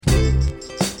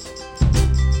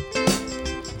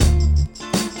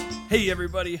Hey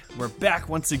everybody, we're back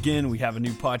once again. We have a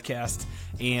new podcast,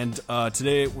 and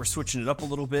today we're switching it up a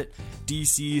little bit.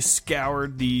 DC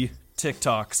scoured the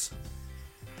TikToks,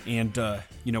 and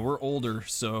we're older,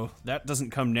 so that doesn't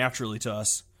come naturally to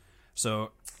us.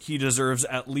 So he deserves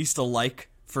at least a like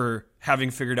for having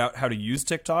figured out how to use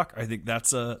TikTok. I think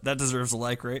that deserves a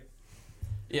like, right?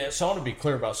 Yeah, so I want to be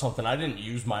clear about something. I didn't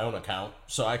use my own account,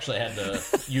 so I actually had to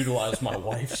utilize my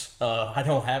wife's. I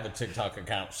don't have a TikTok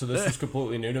account, so this was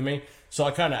completely new to me. So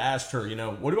I kind of asked her,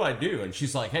 what do I do? And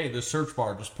she's like, hey, this search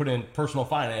bar, just put in personal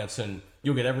finance and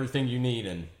you'll get everything you need.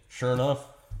 And sure enough,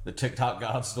 the TikTok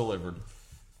gods delivered.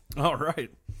 All right.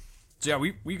 So yeah,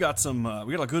 we got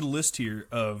we got a good list here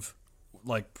of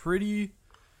like pretty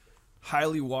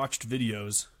highly watched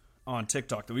videos on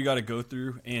TikTok that we got to go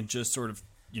through and just sort of,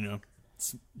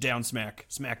 smack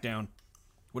down,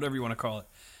 whatever you want to call it.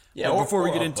 Yeah. But before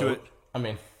we get into it,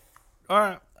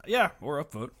 yeah, or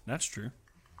upvote. That's true.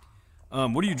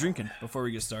 What are you drinking before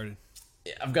we get started?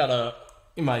 Yeah, I've got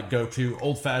my go-to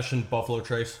old-fashioned Buffalo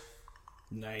Trace.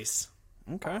 Nice.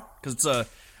 Okay. Because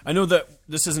I know that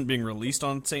this isn't being released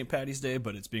on St. Paddy's Day,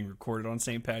 but it's being recorded on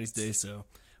St. Paddy's Day, so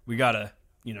we gotta,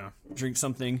 drink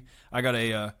something. I got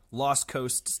a Lost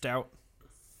Coast Stout.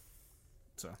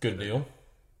 So good deal.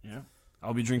 Yeah.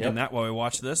 I'll be drinking that while we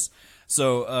watch this.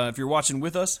 So if you're watching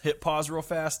with us, hit pause real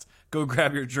fast, go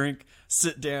grab your drink,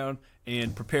 sit down,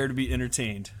 and prepare to be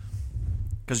entertained.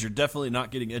 Because you're definitely not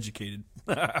getting educated.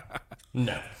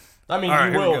 No. I mean,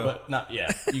 right, you will, but not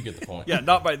yet. You get the point. Yeah,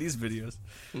 not by these videos.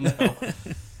 No. All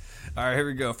right, here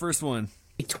we go. First one.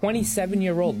 A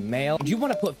 27-year-old male. Do you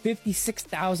want to put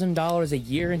 $56,000 a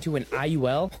year into an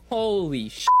IUL? Holy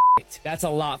shit. That's a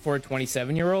lot for a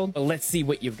 27-year-old, but let's see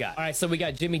what you've got. All right, so we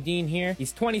got Jimmy Dean here.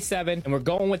 He's 27, and we're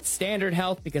going with standard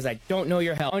health because I don't know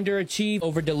your health. Underachieve,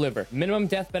 over-deliver. Minimum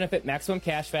death benefit, maximum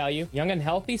cash value. Young and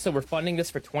healthy, so we're funding this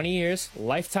for 20 years.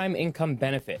 Lifetime income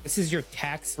benefit. This is your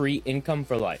tax-free income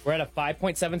for life. We're at a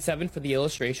 5.77 for the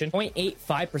illustration.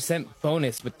 0.85%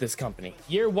 bonus with this company.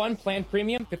 Year 1 plan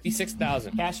premium,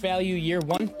 $56,000. Cash value year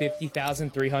 1,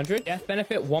 $50,300. Death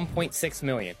benefit, $1.6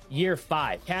 million. Year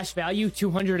 5, cash value,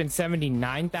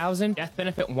 $279,000. Death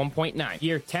benefit 1.9.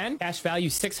 Year 10, cash value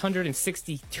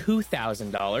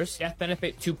 $662,000. Death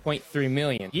benefit $2.3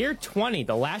 million. Year 20,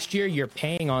 the last year you're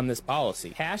paying on this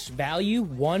policy. Cash value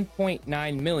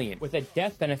 $1.9 million with a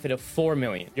death benefit of $4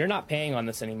 million. You're not paying on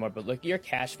this anymore, but look at your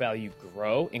cash value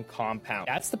grow and compound.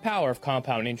 That's the power of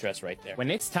compound interest right there. When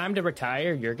it's time to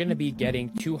retire, you're going to be getting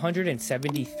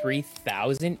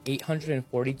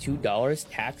 $273,842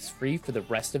 tax-free for the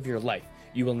rest of your life.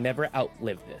 You will never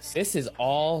outlive this. This is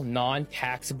all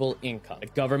non-taxable income. The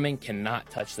government cannot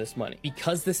touch this money.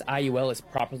 Because this IUL is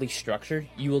properly structured,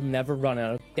 you will never run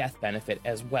out of death benefit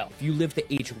as well. If you live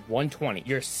to age 120,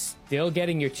 you're still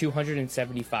getting your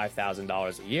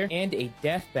 $275,000 a year and a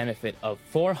death benefit of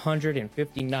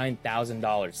 $459,000.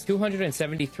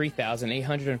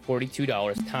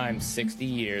 $273,842 times 60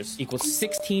 years equals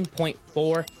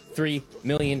 $16.43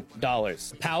 million.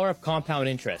 The power of compound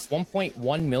interest.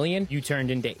 1.1 million, you turned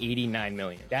into 89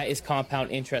 million. That is compound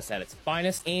interest at its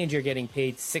finest, and you're getting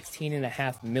paid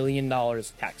 $16.5 million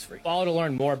tax-free. Follow to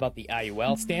learn more about the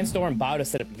IUL. Stand Store and Bow to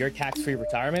set up your tax-free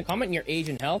retirement. Comment your age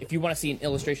and health if you want to see an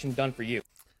illustration done for you.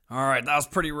 All right, that was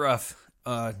pretty rough.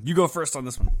 You go first on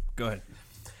this one. Go ahead.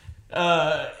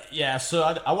 So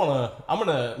I'm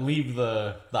gonna leave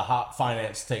the hot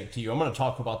finance take to you. I'm gonna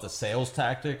talk about the sales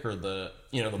tactic or the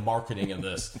marketing of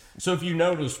this. So if you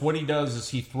notice, what he does is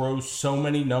he throws so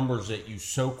many numbers at you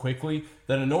so quickly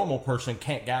that a normal person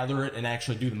can't gather it and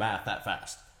actually do the math that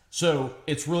fast. So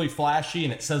it's really flashy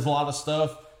and it says a lot of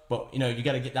stuff, but you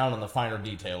got to get down on the finer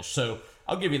details. So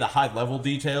I'll give you the high level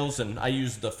details, and I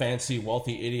use the fancy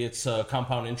Wealthy Idiots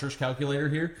compound interest calculator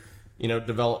here.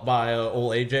 Developed by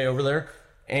old AJ over there.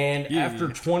 And after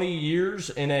 20 years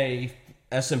in a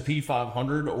S&P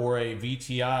 500 or a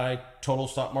VTI total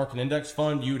stock market index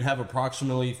fund, you would have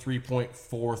approximately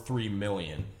 $3.43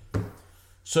 million.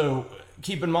 So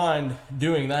keep in mind,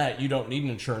 doing that, you don't need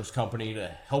an insurance company to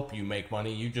help you make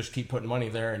money. You just keep putting money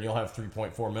there and you'll have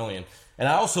 $3.4 million. And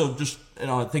I also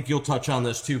I think you'll touch on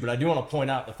this too, but I do want to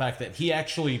point out the fact that he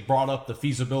actually brought up the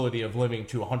feasibility of living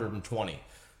to 120.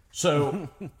 So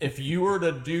if you were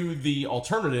to do the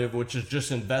alternative, which is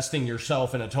just investing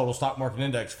yourself in a total stock market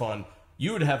index fund,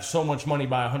 you would have so much money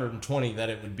by 120 that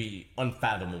it would be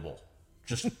unfathomable.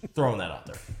 Just throwing that out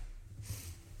there.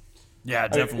 Yeah,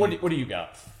 definitely. What do you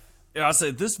got? Yeah, I'll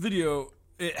say this video,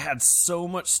 it had so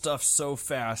much stuff so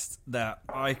fast that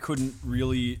I couldn't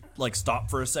really stop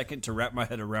for a second to wrap my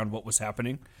head around what was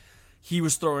happening. He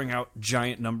was throwing out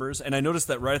giant numbers, and I noticed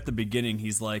that right at the beginning,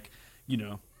 he's like,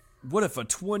 what if a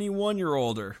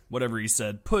 21-year-old or whatever he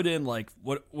said put in like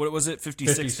what was it,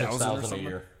 56,000 or something a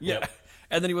year? Yeah. Yep.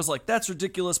 And then he was like, that's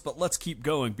ridiculous, but let's keep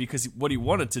going, because what he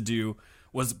wanted to do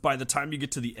was, by the time you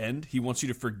get to the end, he wants you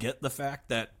to forget the fact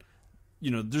that,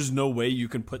 you know, there's no way you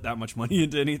can put that much money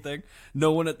into anything.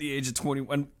 No one at the age of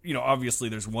 21, you know, obviously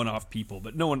there's one-off people,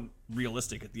 but no one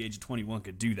realistic at the age of 21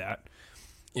 could do that.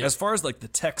 Yeah. As far as like the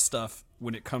tech stuff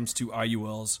when it comes to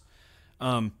IULs,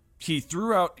 he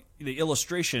threw out the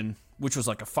illustration, which was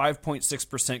like a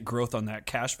 5.6% growth on that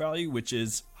cash value, which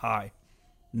is high.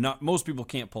 Not most people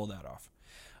can't pull that off.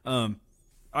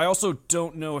 I also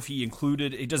don't know if he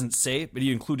included, it doesn't say, but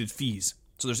he included fees.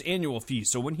 So there's annual fees.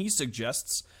 So when he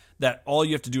suggests that all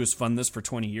you have to do is fund this for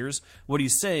 20 years, what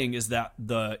he's saying is that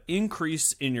the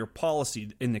increase in your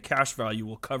policy in the cash value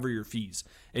will cover your fees.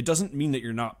 It doesn't mean that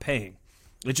you're not paying.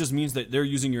 It just means that they're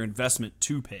using your investment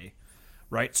to pay,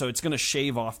 right? So it's going to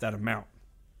shave off that amount.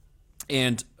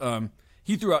 And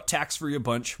he threw out tax-free a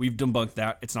bunch. We've debunked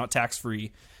that. It's not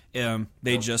tax-free.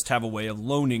 They just have a way of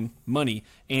loaning money,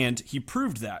 and he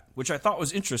proved that, which I thought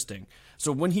was interesting.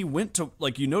 So when he went to,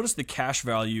 like, you notice the cash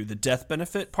value, the death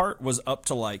benefit part was up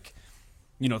to like,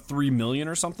 you know, 3 million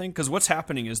or something. Because what's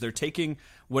happening is they're taking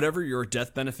whatever your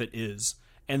death benefit is,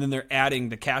 and then they're adding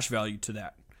the cash value to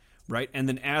that, right? And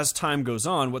then as time goes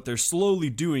on, what they're slowly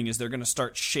doing is they're going to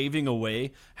start shaving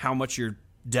away how much your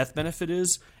death benefit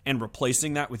is and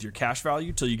replacing that with your cash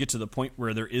value till you get to the point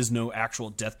where there is no actual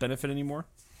death benefit anymore.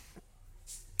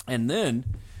 And then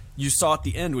you saw at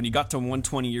the end when he got to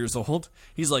 120 years old,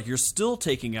 he's like, you're still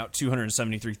taking out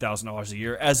 $273,000 a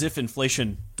year as if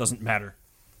inflation doesn't matter,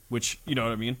 which, you know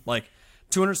what I mean? Like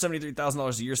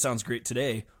 $273,000 a year sounds great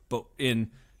today, but in,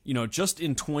 you know, just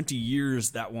in 20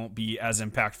 years, that won't be as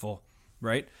impactful,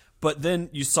 right? But then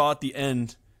you saw at the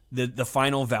end that the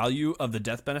final value of the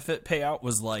death benefit payout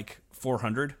was like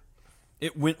 400.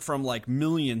 It went from like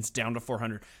millions down to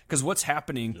 400. Because what's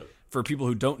happening, for people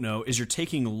who don't know, is you're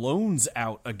taking loans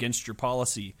out against your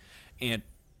policy, and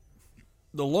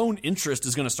the loan interest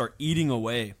is going to start eating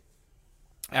away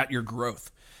at your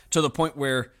growth to the point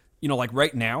where, you know, like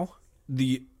right now,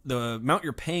 the amount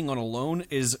you're paying on a loan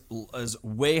is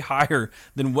way higher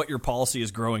than what your policy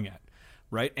is growing at,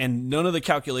 right? And none of the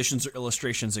calculations or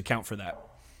illustrations account for that.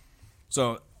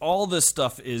 So all this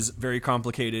stuff is very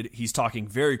complicated. He's talking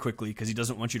very quickly because he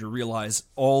doesn't want you to realize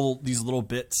all these little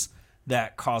bits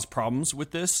that cause problems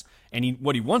with this. And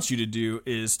what he wants you to do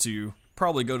is to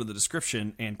probably go to the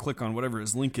description and click on whatever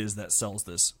his link is that sells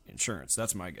this insurance.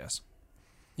 That's my guess.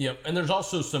 Yep, and there's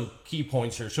also some key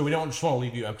points here, so we don't just want to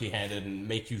leave you empty-handed and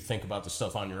make you think about the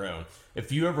stuff on your own.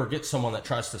 If you ever get someone that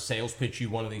tries to sales pitch you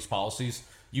one of these policies,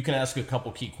 you can ask a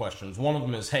couple key questions. One of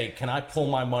them is, hey, can I pull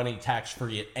my money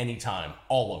tax-free at any time,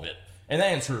 all of it? And the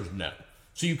answer is no.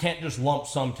 So you can't just lump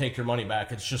sum take your money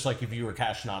back. It's just like if you were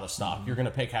cashing out a stock. You're going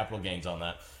to pay capital gains on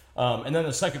that. And then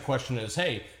the second question is,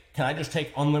 hey, can I just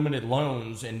take unlimited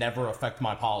loans and never affect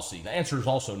my policy? The answer is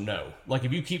also no. Like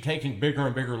if you keep taking bigger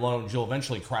and bigger loans, you'll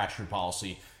eventually crash your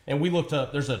policy. And we looked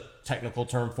up, there's a technical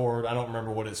term for it. I don't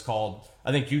remember what it's called.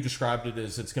 I think you described it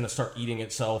as it's going to start eating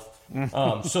itself.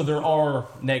 So there are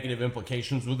negative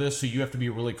implications with this. So you have to be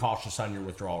really cautious on your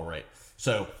withdrawal rate.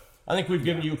 So I think we've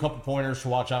given you a couple pointers to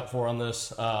watch out for on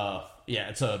this. Yeah,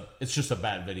 it's just a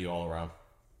bad video all around.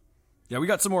 Yeah, we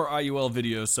got some more IUL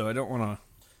videos, so I don't want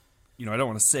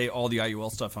to say all the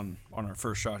IUL stuff on our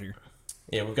first shot here.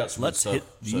 Yeah, we've got some. Let's hit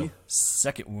the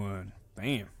second one.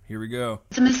 Bam. Here we go.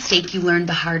 It's a mistake you learned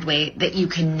the hard way that you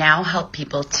can now help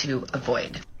people to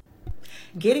avoid.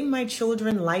 Getting my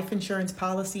children life insurance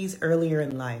policies earlier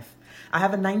in life. I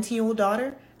have a 19-year-old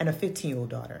daughter and a 15-year-old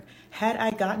daughter. Had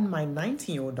I gotten my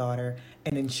 19-year-old daughter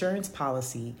an insurance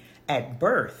policy at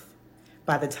birth,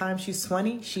 by the time she's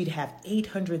 20, she'd have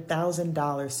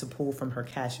 $800,000 to pull from her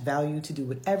cash value to do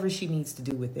whatever she needs to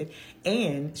do with it,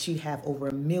 and she'd have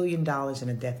over $1 million in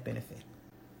a death benefit.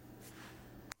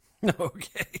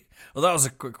 Okay. Well, that was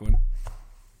a quick one.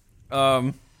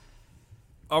 I'm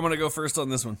going to go first on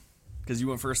this one because you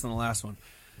went first on the last one.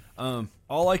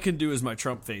 All I can do is my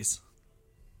Trump face.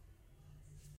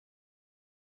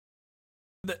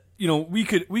 You know, we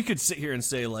could sit here and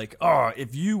say like, oh,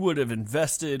 if you would have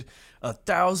invested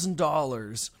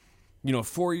 $1,000, you know,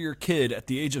 for your kid at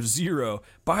the age of 0,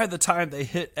 by the time they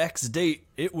hit X date,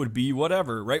 it would be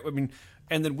whatever, right? I mean,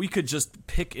 and then we could just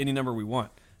pick any number we want.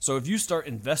 So if you start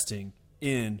investing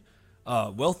in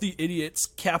Wealthy Idiot's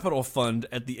Capital Fund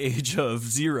at the age of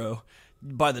 0,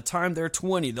 by the time they're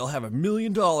 20, they'll have $1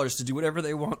 million to do whatever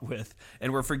they want with.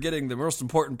 And we're forgetting the most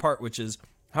important part, which is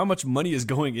how much money is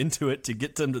going into it to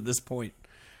get them to this point,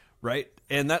 right?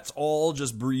 And that's all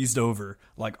just breezed over.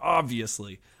 Like,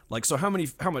 obviously, Like, so how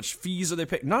much fees are they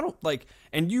paying? Not like,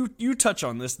 and you touch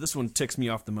on this. This one ticks me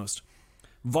off the most.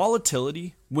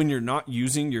 Volatility when you're not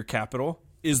using your capital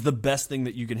is the best thing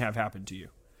that you can have happen to you,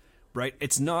 right?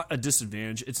 It's not a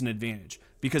disadvantage, it's an advantage,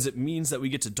 because it means that we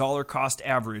get to dollar cost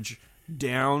average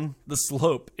down the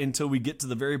slope until we get to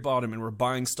the very bottom and we're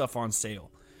buying stuff on sale,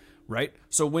 right?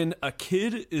 So when a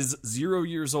kid is 0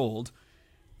 years old,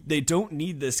 they don't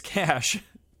need this cash.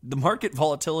 The market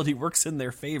volatility works in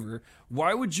their favor.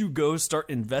 Why would you go start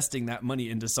investing that money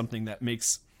into something that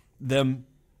makes them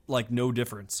like no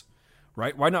difference,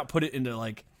 right? Why not put it into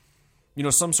like, you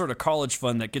know, some sort of college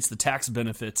fund that gets the tax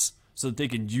benefits so that they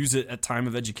can use it at time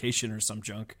of education or some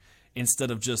junk,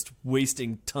 instead of just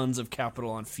wasting tons of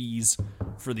capital on fees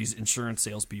for these insurance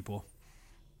salespeople.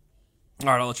 All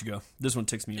right, I'll let you go. This one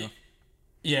ticks me off.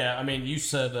 Yeah, I mean, you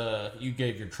said you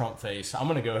gave your Trump face. I'm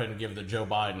going to go ahead and give the Joe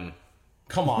Biden.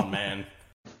 Come on, man.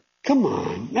 Come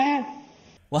on, man.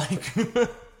 Like, Come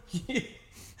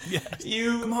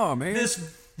on, man.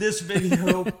 This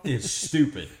video is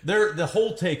stupid. The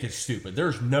whole take is stupid.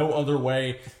 There's no other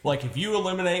way. Like, if you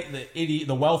eliminate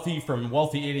the wealthy from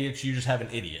wealthy idiots, you just have an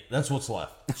idiot. That's what's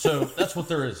left. So that's what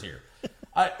there is here.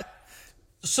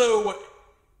 So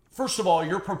first of all,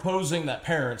 you're proposing that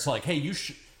parents, like, hey, you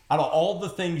should, out of all the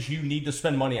things you need to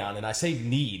spend money on, and I say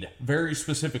need very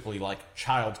specifically, like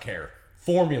childcare,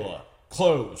 formula,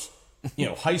 clothes,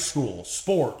 high school,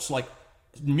 sports, like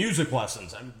music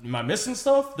lessons. Am I missing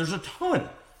stuff? There's a ton.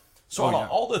 So out of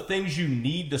all the things you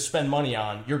need to spend money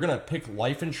on, you're going to pick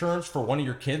life insurance for one of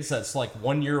your kids that's like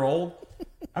 1 year old?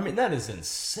 I mean, that is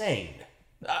insane.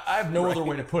 I have no other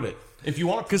way to put it. If you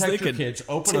want to protect your kids,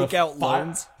 open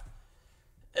loans.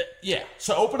 Yeah,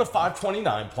 so open a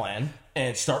 529 plan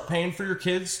and start paying for your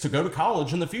kids to go to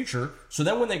college in the future. So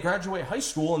then when they graduate high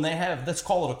school and they have, let's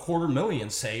call it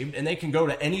 $250,000 saved, and they can go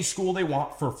to any school they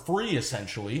want for free,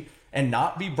 essentially, and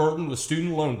not be burdened with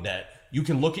student loan debt, you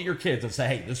can look at your kids and say,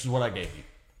 hey, this is what I gave you.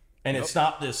 And it's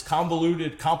not this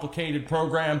convoluted, complicated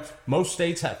program. Most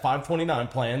states have 529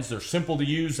 plans. They're simple to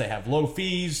use. They have low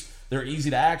fees. They're easy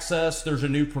to access. There's a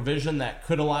new provision that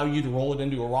could allow you to roll it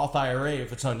into a Roth IRA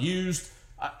if it's unused.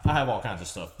 I have all kinds of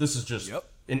stuff. This is just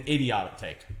an idiotic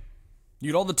take.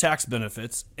 You get all the tax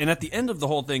benefits, and at the end of the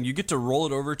whole thing, you get to roll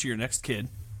it over to your next kid,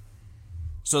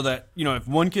 so that, if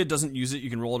one kid doesn't use it, you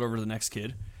can roll it over to the next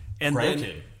kid. And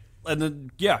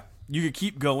then, you could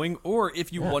keep going, or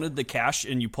if you wanted the cash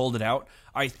and you pulled it out,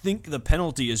 I think the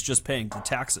penalty is just paying the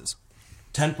taxes.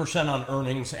 10% on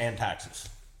earnings and taxes.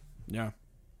 Yeah.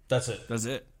 That's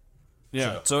it.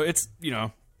 Yeah. So it's,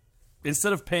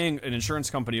 instead of paying an insurance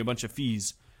company a bunch of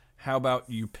fees, how about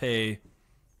you pay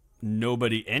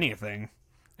nobody anything?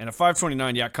 And a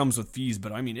 529, it comes with fees,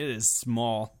 but I mean, it is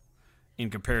small in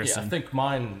comparison. Yeah, I think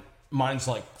mine's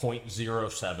like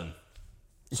 0.07.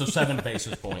 So 7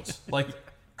 basis points. Like,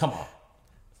 come on.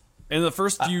 In the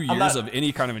first few years of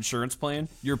any kind of insurance plan,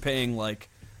 you're paying like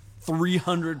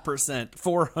 300%,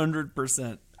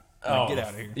 400%. Get out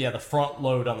of here. Yeah, the front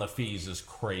load on the fees is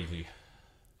crazy.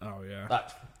 Oh, yeah.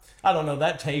 I don't know.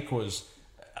 That take was...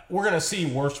 We're going to see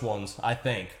worse ones, I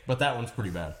think. But that one's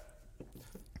pretty bad.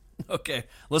 Okay,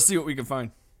 let's see what we can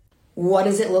find. What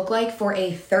does it look like for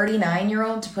a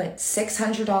 39-year-old to put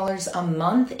 $600 a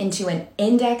month into an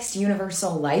indexed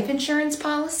universal life insurance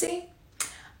policy?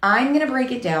 I'm going to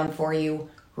break it down for you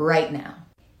right now.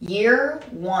 Year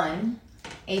 1,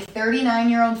 a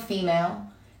 39-year-old female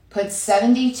puts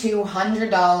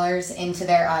 $7,200 into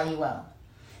their IUL.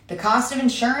 The cost of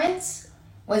insurance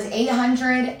was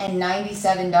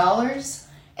 $897,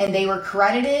 and they were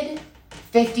credited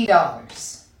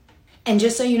 $50. And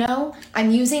just so you know,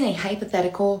 I'm using a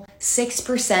hypothetical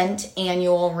 6%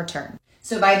 annual return.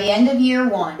 So by the end of year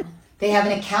 1, they have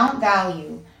an account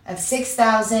value of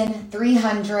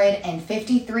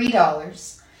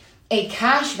 $6,353, a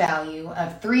cash value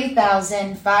of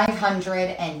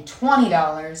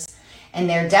 $3,520, and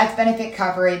their death benefit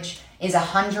coverage is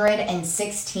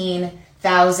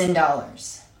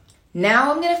 $116,000.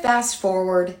 Now I'm going to fast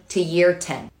forward to year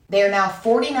 10. They are now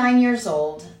 49 years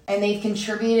old, and they've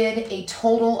contributed a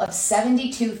total of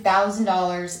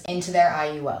 $72,000 into their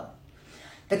IUL.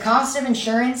 The cost of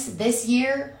insurance this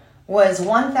year was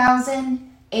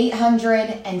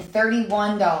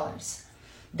 $1,831.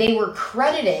 They were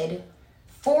credited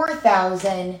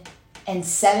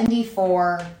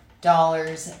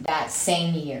 $4,074 that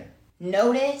same year.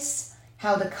 Notice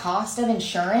how the cost of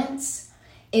insurance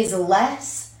is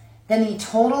less than the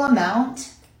total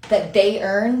amount that they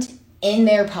earned in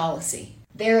their policy.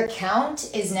 Their account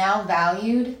is now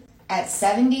valued at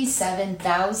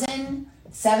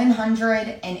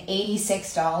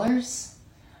 $77,786.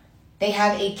 they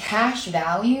have a cash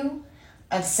value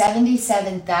of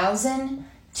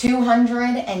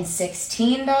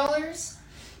 $77,216,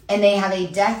 and they have a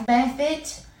death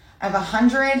benefit of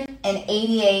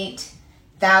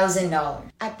 $188,000.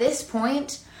 At this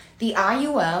point, the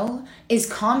IUL is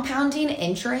compounding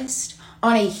interest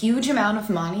on a huge amount of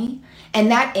money, and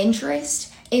that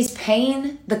interest is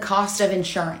paying the cost of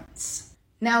insurance.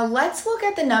 Now let's look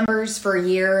at the numbers for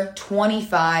year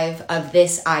 25 of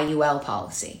this IUL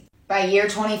policy. By year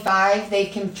 25,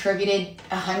 they've contributed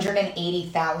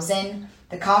 $180,000.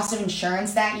 The cost of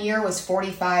insurance that year was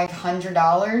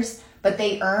 $4,500, but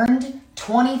they earned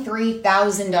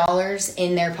 $23,000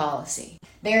 in their policy.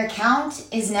 Their account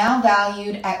is now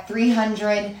valued at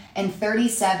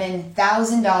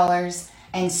 $337,000,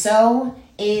 and so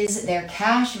is their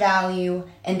cash value,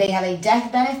 and they have a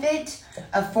death benefit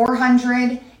of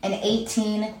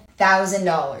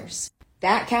 $418,000.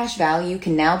 That cash value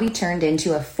can now be turned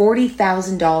into a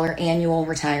 $40,000 annual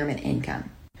retirement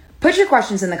income. Put your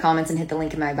questions in the comments and hit the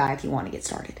link in my bio if you want to get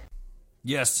started.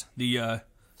 Yes, the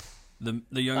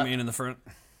young man in the front.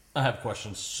 I have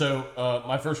questions. So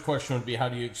my first question would be, how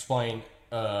do you explain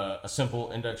a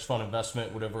simple index fund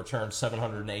investment would have returned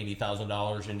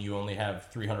 $780,000 and you only have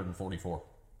 $344,000?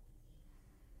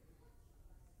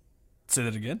 Say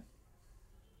that again.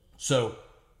 So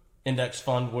index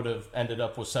fund would have ended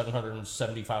up with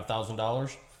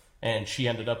 $775,000 and she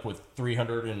ended up with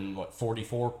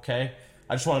 $344K.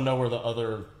 I just want to know where the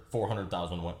other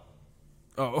 $400,000 went.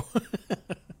 Oh.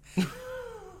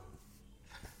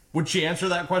 Would she answer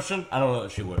that question? I don't know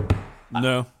that she would.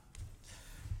 No.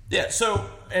 So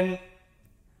I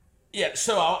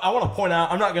want to point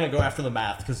out, I'm not going to go after the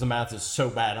math because the math is so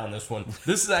bad on this one.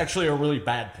 This is actually a really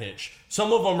bad pitch.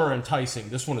 Some of them are enticing.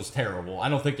 This one is terrible. I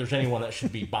don't think there's anyone that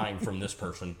should be buying from this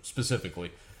person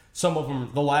specifically. Some of them,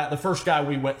 the first guy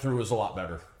we went through was a lot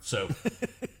better. So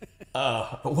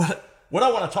what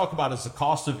I want to talk about is the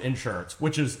cost of insurance,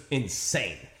 which is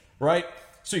insane, right?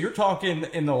 So you're talking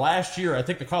in the last year, I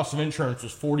think the cost of insurance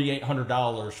was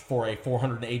 $4,800 for a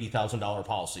 $480,000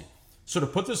 policy. So to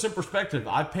put this in perspective,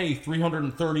 I pay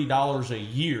 $330 a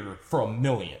year for $1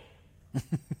 million.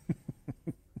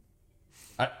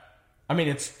 I mean,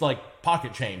 it's like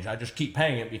pocket change. I just keep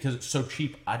paying it because it's so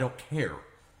cheap, I don't care.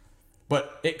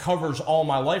 But it covers all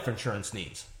my life insurance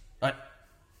needs. Right?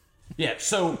 Yeah,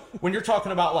 so when you're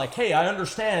talking about like, hey, I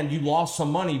understand you lost some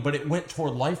money, but it went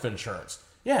toward life insurance.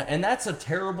 Yeah, and that's a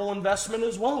terrible investment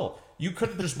as well. You could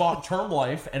have just bought term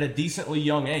life at a decently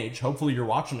young age. Hopefully you're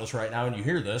watching this right now and you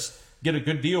hear this. Get a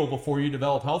good deal before you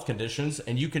develop health conditions,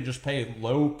 and you can just pay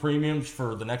low premiums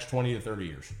for the next 20 to 30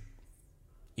 years.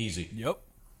 Easy. Yep.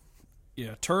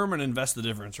 Yeah, term and invest the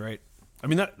difference, right? I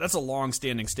mean, that's a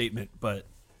long-standing statement, but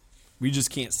we just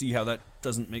can't see how that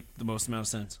doesn't make the most amount of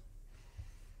sense.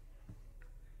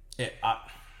 Yeah, I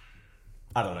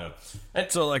don't know.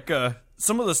 So, like,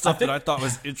 some of the stuff that I thought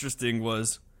was interesting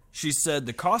was she said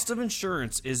the cost of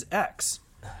insurance is X,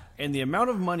 and the amount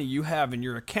of money you have in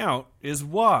your account is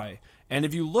Y. And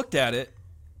if you looked at it,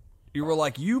 you were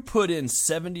like, you put in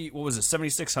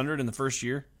 $7,600 in the first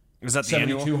year? Was that the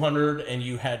annual? $7,200, and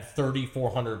you had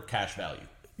 $3,400 cash value.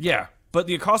 Yeah, but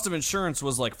the cost of insurance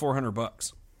was like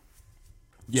 $400.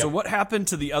 Yep. So what happened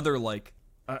to the other, like,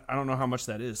 I don't know how much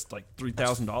that is, like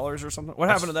 $3,000 or something? What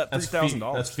happened to that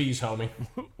 $3,000? That's fees, homie.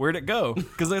 Where'd it go?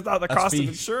 Because they thought the cost of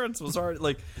insurance was already,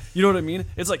 like, you know what I mean?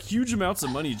 It's like huge amounts of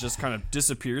money just kind of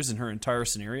disappears in her entire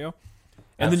scenario.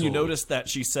 And Absolutely. Then you notice that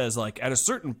she says, like, at a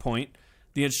certain point,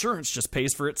 the insurance just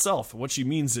pays for itself. What she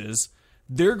means is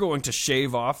they're going to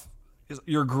shave off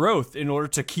your growth in order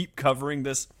to keep covering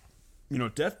this,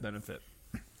 death benefit.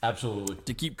 Absolutely.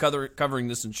 To keep covering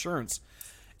this insurance.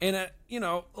 And,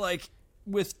 like,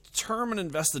 with term and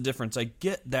invest the difference, I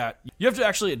get that. You have to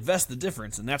actually invest the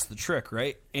difference, and that's the trick,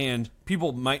 right? And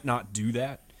people might not do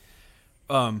that.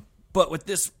 But with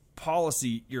this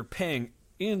policy, you're paying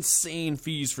insane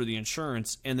fees for the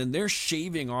insurance, and then they're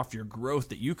shaving off your growth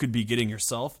that you could be getting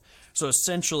yourself. So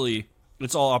essentially,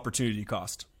 it's all opportunity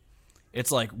cost.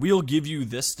 It's like, we'll give you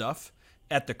this stuff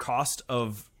at the cost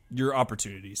of your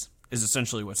opportunities, is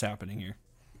essentially what's happening here.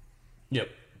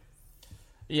 Yep.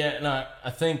 Yeah, and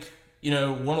I think,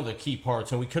 one of the key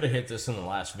parts, and we could have hit this in the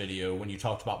last video when you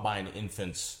talked about buying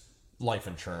infants life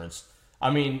insurance. I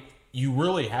mean, you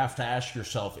really have to ask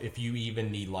yourself if you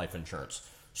even need life insurance.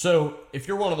 So if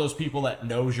you're one of those people that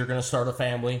knows you're going to start a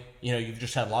family, you've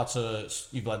had lots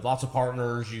of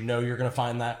partners, you're going to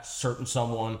find that certain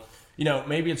someone,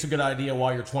 maybe it's a good idea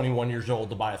while you're 21 years old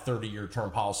to buy a 30-year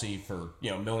term policy for,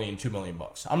 $1 million, $2 million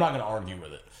bucks. I'm not going to argue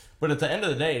with it. But at the end of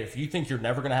the day, if you think you're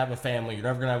never going to have a family, you're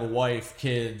never going to have a wife,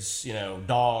 kids,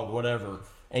 dog, whatever,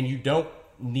 and you don't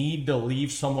need to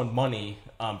leave someone money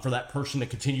for that person to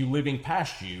continue living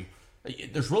past you,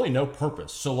 there's really no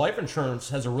purpose. So life insurance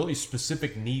has a really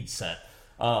specific need set.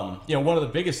 One of the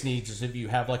biggest needs is if you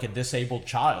have like a disabled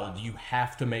child, you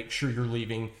have to make sure you're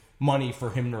leaving money for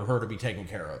him or her to be taken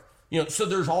care of. So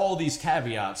there's all these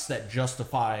caveats that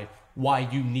justify why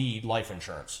you need life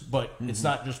insurance, but it's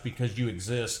not just because you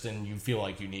exist and you feel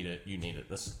like you need it.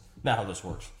 That's not how this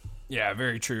works. Yeah,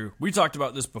 very true. We talked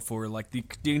about this before. Like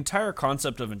the entire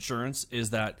concept of insurance is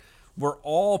that we're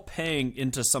all paying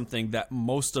into something that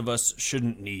most of us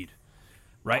shouldn't need,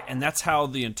 right? And that's how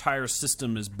the entire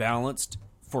system is balanced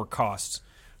for costs.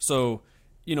 So,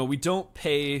 we don't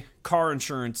pay car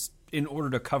insurance in order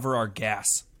to cover our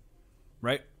gas,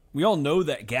 right? We all know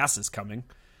that gas is coming,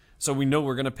 so we know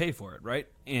we're going to pay for it, right?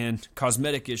 And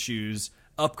cosmetic issues,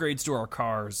 upgrades to our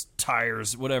cars,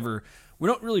 tires, whatever. We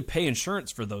don't really pay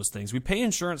insurance for those things. We pay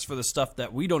insurance for the stuff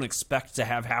that we don't expect to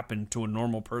have happen to a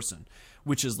normal person,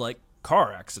 which is like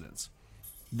car accidents.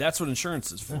 That's what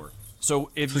insurance is for. So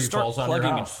if you start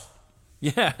plugging,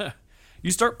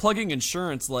 you start plugging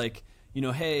insurance like,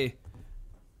 hey,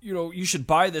 you should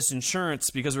buy this insurance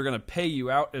because we're going to pay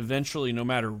you out eventually no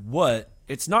matter what.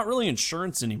 It's not really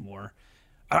insurance anymore.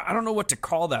 I don't know what to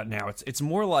call that now. It's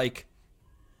more like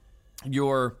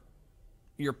you're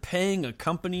paying a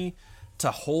company to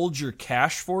hold your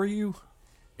cash for you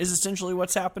is essentially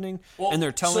what's happening. Well, and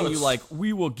they're telling you like,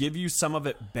 we will give you some of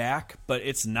it back, but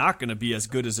it's not going to be as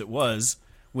good as it was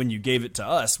when you gave it to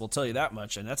us. We'll tell you that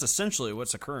much. And that's essentially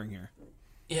what's occurring here.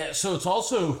 Yeah.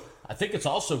 So I think it's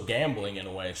also gambling in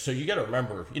a way. So you got to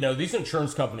remember, these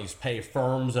insurance companies pay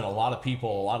firms and a lot of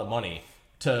people a lot of money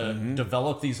to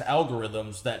develop these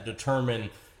algorithms that determine,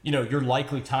 your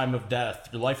likely time of death,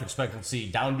 your life expectancy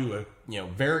down to a,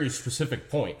 very specific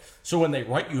point. So when they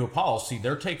write you a policy,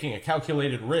 they're taking a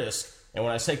calculated risk. And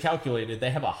when I say calculated, they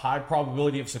have a high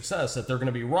probability of success that they're going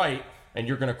to be right and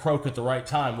you're going to croak at the right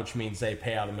time, which means they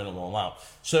pay out a minimal amount.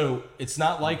 So it's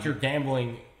not like you're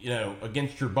gambling,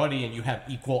 against your buddy and you have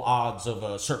equal odds of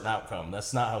a certain outcome.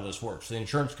 That's not how this works. The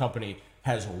insurance company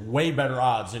has way better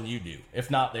odds than you do. If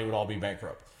not, they would all be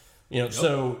bankrupt.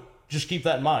 So just keep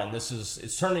that in mind.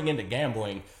 It's turning into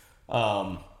gambling.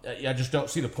 I just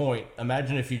don't see the point.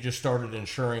 Imagine if you just started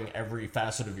insuring every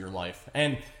facet of your life.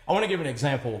 And I want to give an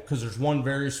example because there's one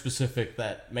very specific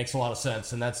that makes a lot of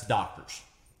sense, and that's doctors.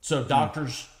 So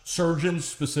doctors, surgeons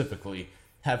specifically,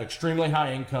 have extremely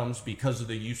high incomes because of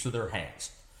the use of their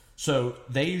hands. So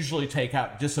they usually take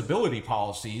out disability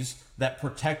policies that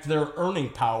protect their earning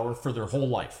power for their whole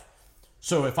life.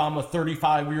 So if I'm a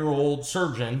 35-year-old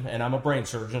surgeon and I'm a brain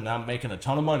surgeon and I'm making a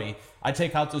ton of money, I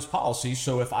take out this policy.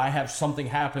 So if I have something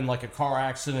happen like a car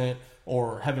accident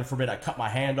or heaven forbid I cut my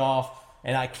hand off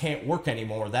and I can't work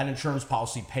anymore, that insurance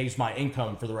policy pays my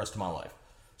income for the rest of my life.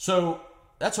 So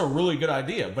that's a really good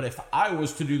idea. But if I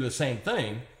was to do the same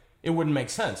thing, it wouldn't make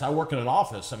sense. I work in an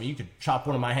office. I mean, you could chop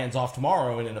one of my hands off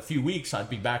tomorrow and in a few weeks I'd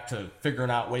be back to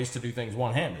figuring out ways to do things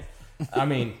one-handed. I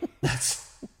mean,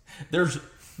 there's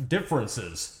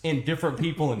differences in different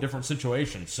people in different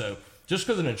situations. So just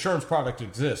because an insurance product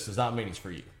exists does not mean it's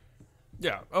for you.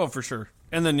 Yeah. Oh, for sure.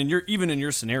 And then even in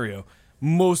your scenario,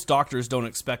 most doctors don't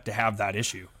expect to have that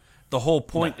issue. The whole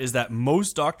point is that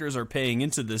most doctors are paying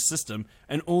into this system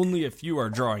and only a few are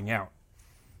drawing out.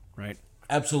 Right?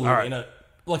 Absolutely. All right. And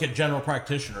a general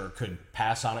practitioner could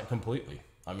pass on it completely.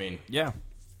 I mean, yeah.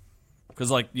 Because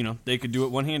they could do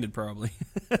it one-handed probably.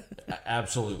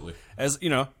 Absolutely.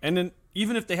 And then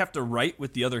even if they have to write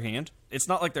with the other hand, it's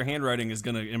not like their handwriting is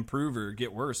going to improve or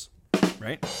get worse,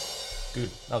 right? Good.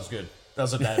 That was good. That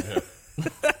was a dad joke.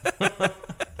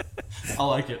 I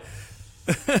like it.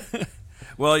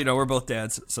 Well, we're both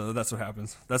dads, so that's what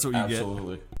happens. That's what you get.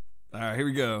 Absolutely. All right, here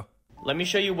we go. Let me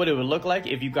show you what it would look like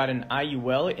if you got an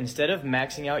IUL instead of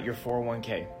maxing out your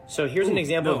 401k. So here's an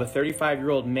example of a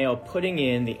 35-year-old male putting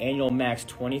in the annual max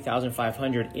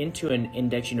 $20,500 into an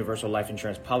index universal life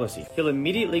insurance policy. He'll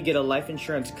immediately get a life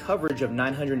insurance coverage of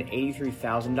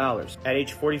 $983,000. At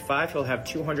age 45, he'll have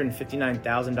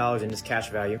 $259,000 in his cash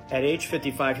value. At age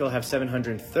 55, he'll have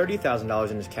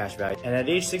 $730,000 in his cash value. And at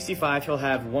age 65, he'll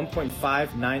have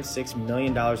 $1.596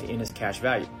 million in his cash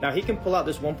value. Now he can pull out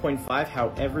this 1.5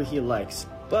 however he likes.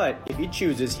 But if he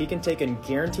chooses, he can take a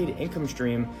guaranteed income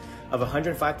stream of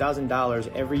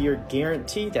 $105,000 every year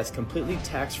guaranteed that's completely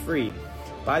tax-free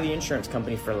by the insurance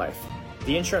company for life.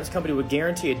 the insurance company would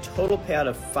guarantee a total payout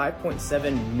of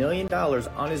 $5.7 million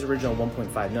on his original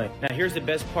 $1.5 million. Now here's the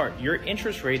best part. Your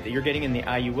interest rate that you're getting in the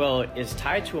IUL is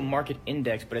tied to a market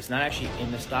index, but it's not actually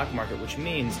in the stock market, which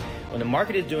means when the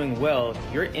market is doing well,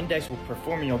 your index will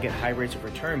perform and you'll get high rates of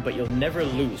return, but you'll never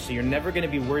lose. So you're never going to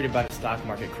be worried about a stock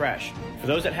market crash. For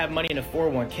those that have money in a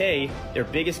 401k, their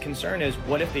biggest concern is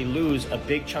what if they lose a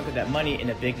big chunk of that money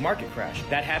in a big market crash?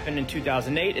 That happened in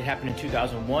 2008, it happened in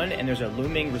 2001, and there's a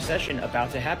looming recession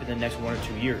about to happen in the next 1 or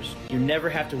 2 years. You never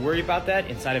have to worry about that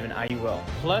inside of an IUL.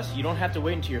 Plus, you don't have to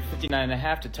wait until you're 59 and a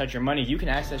half to touch your money. You can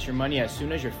access your money as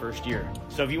soon as your first year.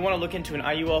 So if you want to look into an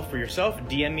IUL for yourself,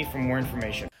 DM me for more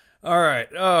information. All right.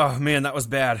 Oh, man, that was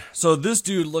bad. So this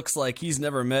dude looks like he's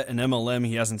never met an MLM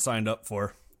he hasn't signed up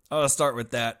for. I'll start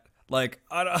with that.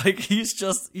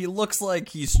 He looks like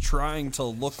he's trying to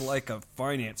look like a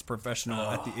finance professional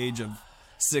at the age of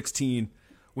 16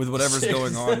 with whatever's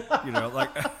going on.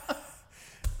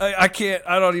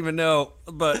 I don't even know.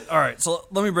 But, all right, so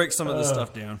let me break some of this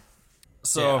stuff down.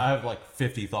 So I have like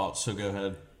 50 thoughts, so go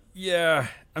ahead. Yeah,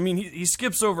 I mean, he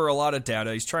skips over a lot of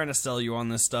data. He's trying to sell you on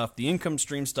this stuff. The income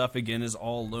stream stuff, again, is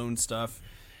all loan stuff.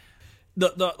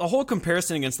 The whole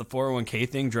comparison against the 401k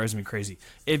thing drives me crazy.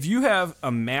 If you have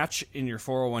a match in your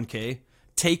 401k,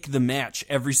 take the match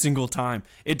every single time.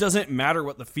 It doesn't matter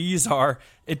what the fees are.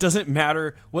 It doesn't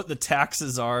matter what the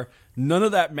taxes are. None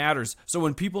of that matters. So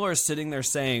when people are sitting there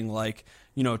saying, like,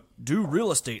 do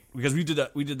real estate, because we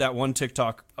did that one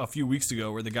TikTok a few weeks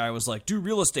ago where the guy was like, do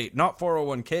real estate, not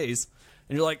 401ks.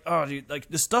 And you're like, oh, dude, like,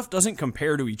 this stuff doesn't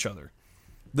compare to each other.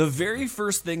 The very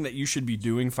first thing that you should be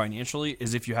doing financially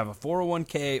is if you have a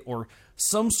 401k or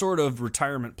some sort of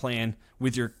retirement plan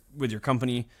with your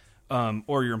company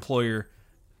or your employer,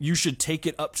 you should take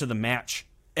it up to the match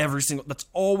that's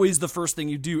always the first thing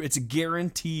you do. It's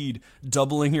guaranteed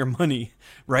doubling your money,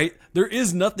 right? There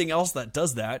is nothing else that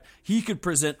does that. He could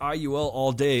present IUL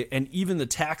all day, and even the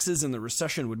taxes and the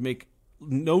recession would make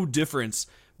no difference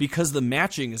because the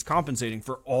matching is compensating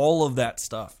for all of that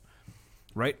stuff,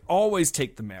 right? Always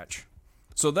take the match.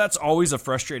 So that's always a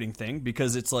frustrating thing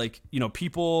because it's like,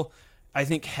 people, I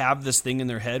think, have this thing in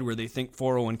their head where they think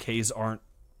 401ks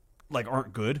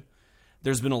aren't good.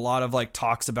 There's been a lot of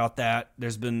talks about that.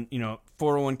 There's been,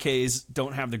 401ks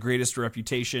don't have the greatest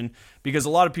reputation because a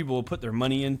lot of people will put their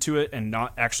money into it and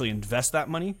not actually invest that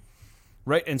money,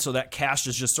 right? And so that cash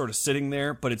is just sort of sitting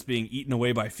there, but it's being eaten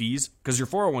away by fees because your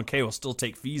 401k will still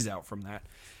take fees out from that.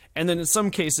 And then in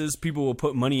some cases, people will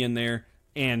put money in there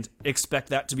and expect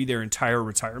that to be their entire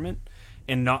retirement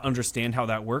and not understand how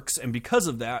that works. And because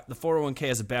of that, the 401k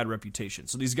has a bad reputation.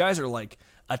 So these guys are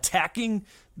attacking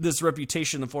this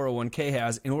reputation the 401k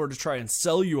has in order to try and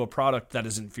sell you a product that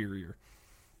is inferior.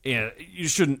 And you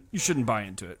shouldn't buy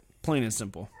into it. Plain and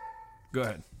simple. Go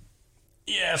ahead.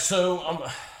 Yeah, so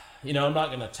I'm not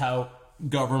going to tout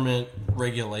government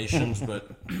regulations, but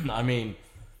I mean,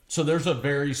 so there's a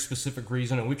very specific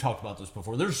reason, and we've talked about this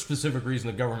before. There's a specific reason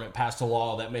the government passed a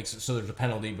law that makes it so there's a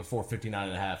penalty before 59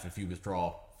 and a half if you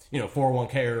withdraw,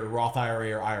 401k or Roth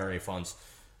IRA or IRA funds.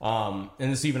 And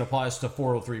this even applies to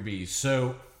 403Bs.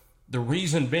 So the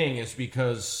reason being is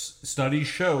because studies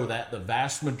show that the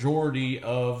vast majority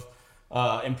of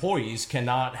employees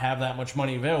cannot have that much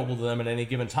money available to them at any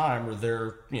given time, or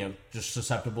they're just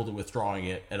susceptible to withdrawing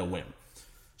it at a whim.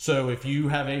 So if you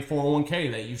have a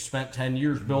 401k that you've spent 10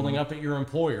 years building up at your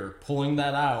employer, pulling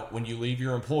that out when you leave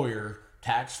your employer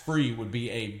tax-free would be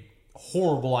a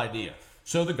horrible idea.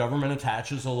 So the government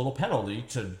attaches a little penalty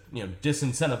to,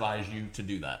 disincentivize you to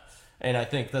do that. And I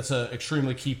think that's an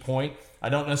extremely key point. I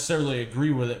don't necessarily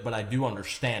agree with it, but I do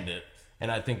understand it. And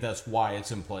I think that's why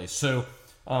it's in place. So,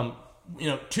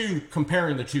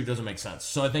 comparing the two doesn't make sense.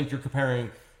 So I think you're comparing,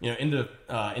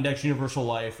 Index Universal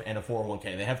Life and a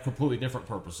 401k. They have completely different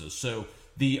purposes. So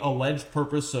the alleged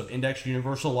purpose of Index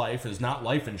Universal Life is not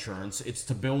life insurance. It's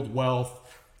to build wealth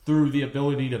through the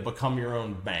ability to become your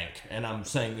own bank. And I'm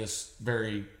saying this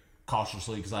very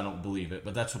cautiously because I don't believe it,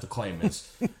 but that's what the claim is.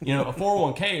 A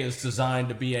 401k is designed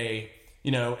to be a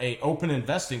open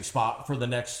investing spot for the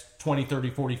next 20,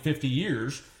 30, 40, 50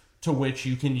 years to which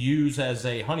you can use as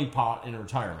a honeypot in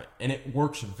retirement. And it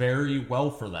works very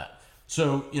well for that.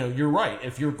 So, you're right.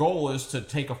 If your goal is to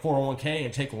take a 401k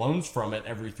and take loans from it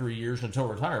every 3 years until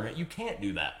retirement, you can't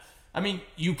do that. I mean,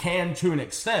 you can to an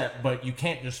extent, but you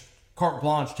can't just carte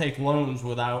blanche take loans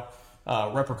without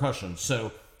repercussions.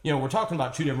 So, we're talking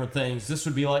about two different things. This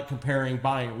would be like comparing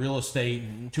buying real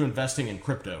estate to investing in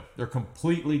crypto. They're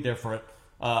completely different.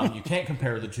 You can't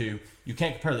compare the two. You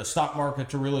can't compare the stock market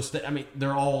to real estate. I mean,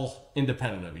 they're all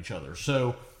independent of each other.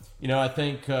 So, I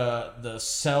think the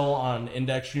sell on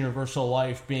Index Universal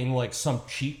Life being like some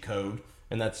cheat code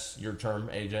and that's your term,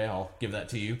 AJ. I'll give that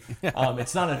to you.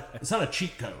 It's not a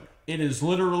cheat code. It is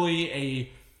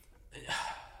literally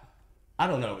I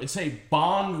don't know. It's a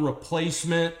bond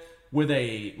replacement with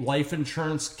a life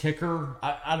insurance kicker.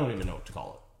 I don't even know what to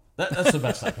call it. That's the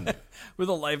best I can do. With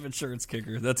a life insurance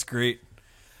kicker. That's great.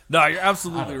 No, you're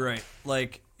absolutely right.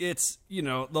 Like, it's,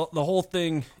 the whole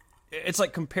thing, it's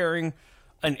like comparing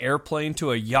an airplane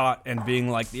to a yacht and being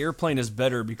like, the airplane is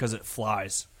better because it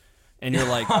flies. And you're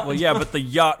like, well, yeah, but the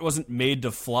yacht wasn't made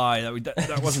to fly.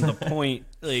 That wasn't the point.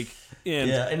 Like,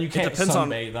 and you can't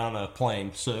sunbathe on a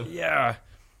plane. So yeah.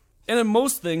 And in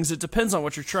most things, it depends on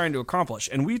what you're trying to accomplish.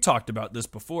 And we talked about this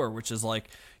before, which is like,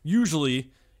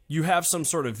 usually you have some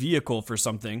sort of vehicle for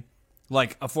something,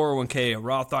 like a 401k, a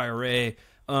Roth IRA,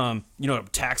 a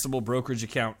taxable brokerage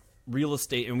account, real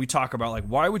estate. And we talk about like,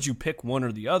 why would you pick one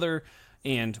or the other,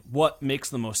 and what makes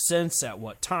the most sense at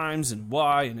what times and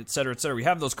why, and et cetera, et cetera. We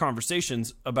have those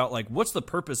conversations about like, what's the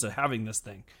purpose of having this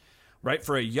thing, right?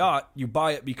 For a yacht, you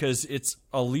buy it because it's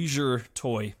a leisure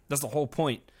toy. That's the whole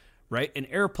point. Right? An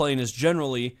airplane is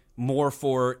generally more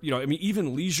for,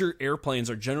 even leisure airplanes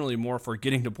are generally more for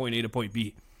getting to point A to point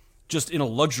B, just in a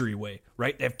luxury way,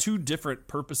 right? They have two different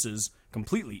purposes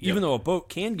completely. Yep. Even though a boat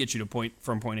can get you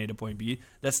from point A to point B,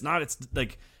 it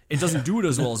doesn't do it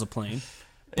as well as a plane.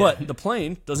 But the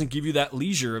plane doesn't give you that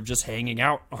leisure of just hanging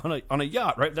out on a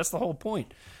yacht, right? That's the whole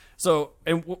point. So,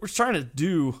 and what we're trying to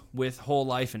do with Whole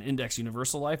Life and Index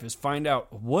Universal Life is find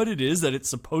out what it is that it's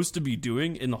supposed to be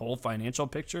doing in the whole financial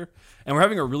picture. And we're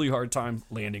having a really hard time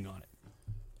landing on it.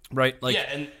 Right? Like,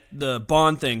 and the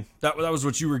bond thing, that was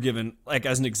what you were given, like,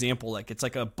 as an example. Like, it's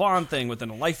like a bond thing within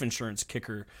a life insurance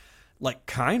kicker. Like,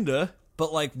 kinda,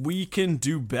 but, like, we can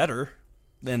do better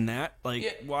than that.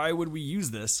 Like, why would we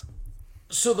use this?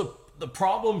 So the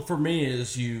problem for me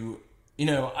is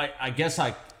I guess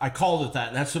I called it that,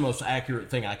 and that's the most accurate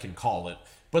thing I can call it.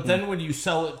 But then when you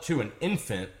sell it to an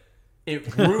infant,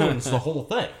 it ruins the whole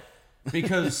thing.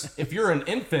 Because if you're an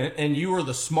infant and you are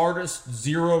the smartest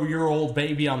 0-year-old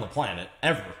baby on the planet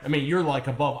ever, I mean, you're like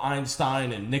above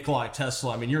Einstein and Nikola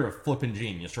Tesla. I mean, you're a flipping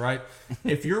genius, right?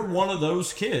 If you're one of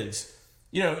those kids,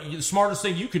 the smartest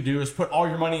thing you could do is put all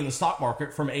your money in the stock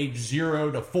market from age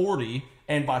 0 to 40,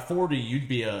 and by 40, you'd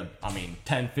be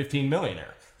 10, 15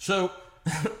 millionaire. So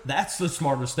that's the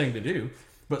smartest thing to do.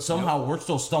 But somehow we're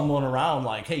still stumbling around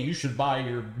like, hey, you should buy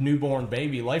your newborn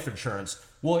baby life insurance.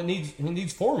 Well, it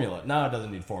needs formula. No, it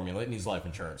doesn't need formula. It needs life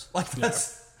insurance. Like,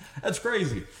 that's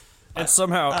crazy. And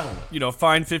somehow,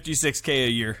 find $56K a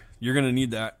year. You're going to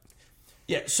need that.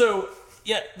 Yeah, so,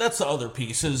 that's the other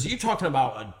piece is you're talking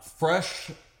about a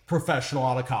fresh professional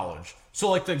out of college. So,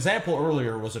 like, the example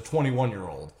earlier was a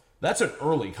 21-year-old. That's an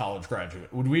early college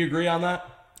graduate. Would we agree on that?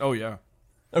 Oh, yeah.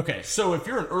 Okay, so if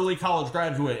you're an early college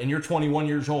graduate and you're 21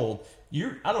 years old,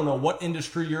 I don't know what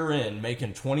industry you're in,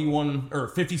 making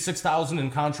 $56,000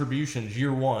 in contributions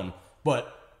year one,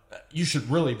 but you should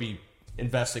really be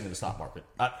investing in the stock market.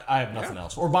 I have nothing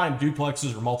else. Or buying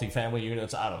duplexes or multifamily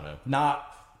units. I don't know. Not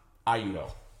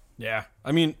IUL. Yeah.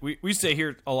 I mean, we say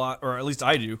here a lot, or at least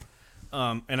I do,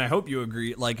 and I hope you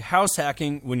agree, like house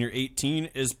hacking when you're 18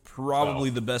 is probably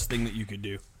the best thing that you could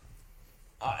do.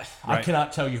 I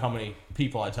cannot tell you how many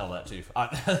people I tell that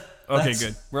to. Okay,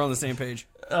 good. We're on the same page.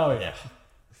 Oh, yeah.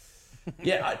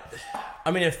 Yeah,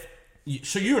 I mean,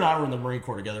 so you and I were in the Marine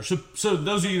Corps together. So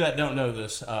those of you that don't know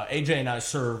this, AJ and I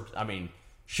served,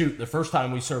 the first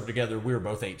time we served together, we were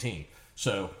both 18.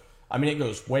 So, it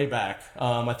goes way back.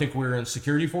 I think we were in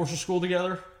security forces school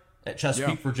together at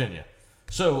Chesapeake, Virginia.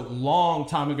 So, long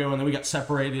time ago, and then we got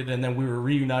separated, and then we were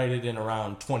reunited in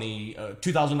around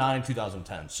 2009,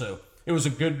 2010. So, it was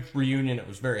a good reunion. It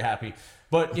was very happy.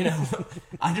 But,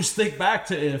 I just think back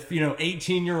to if,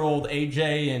 18-year-old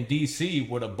AJ and DC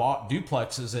would have bought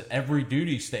duplexes at every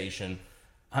duty station,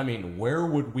 where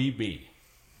would we be?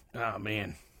 Oh,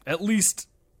 man. At least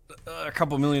a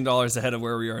couple $1 million ahead of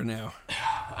where we are now.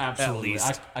 Absolutely. At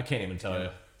least. I can't even tell you.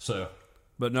 So,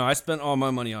 but no, I spent all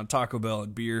my money on Taco Bell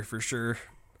and beer for sure.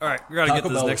 All right, we got to get to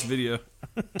this next video.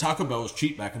 Taco Bell was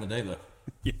cheap back in the day, though.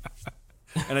 Yeah.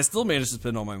 And I still managed to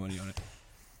spend all my money on it.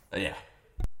 Yeah.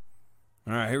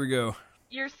 All right, here we go.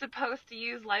 You're supposed to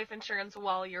use life insurance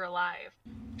while you're alive.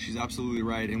 She's absolutely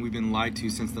right, and we've been lied to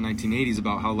since the 1980s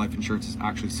about how life insurance is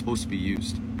actually supposed to be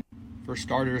used. For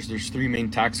starters, there's 3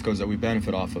 main tax codes that we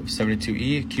benefit off of.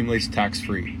 72E accumulates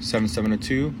tax-free.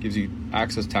 7702 gives you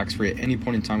access tax-free at any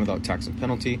point in time without tax and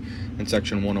penalty. And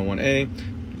Section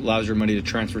 101A allows your money to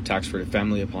transfer tax-free to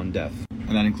family upon death.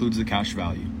 And that includes the cash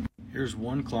value. Here's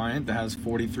one client that has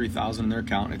 $43,000 in their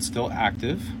account. It's still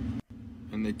active.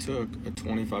 And they took a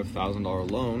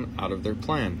 $25,000 loan out of their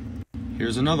plan.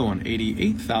 Here's another one,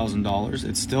 $88,000.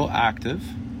 It's still active.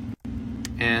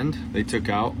 And they took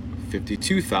out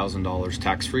 $52,000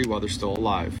 tax-free while they're still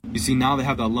alive. You see, now they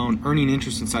have that loan earning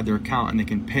interest inside their account and they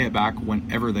can pay it back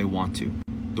whenever they want to.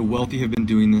 The wealthy have been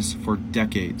doing this for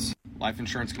decades. Life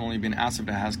insurance can only be an asset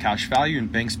that has cash value,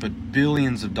 and banks put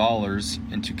billions of dollars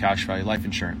into cash value life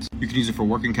insurance. You can use it for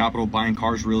working capital, buying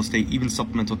cars, real estate, even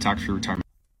supplemental tax-free retirement.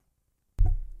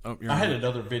 Oh, I had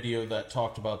another video that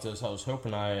talked about this. I was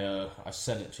hoping I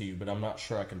sent it to you, but I'm not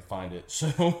sure I can find it.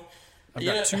 So I've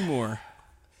got two more.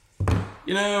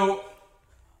 You know,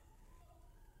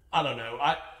 I don't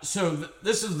know.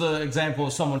 This is the example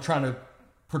of someone trying to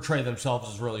portray themselves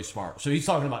as really smart. So he's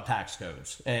talking about tax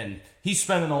codes, and he's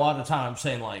spending a lot of time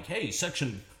saying like, hey,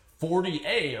 section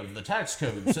 40A of the tax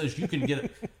code says you can get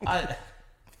it.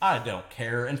 I don't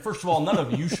care. And first of all, none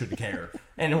of you should care.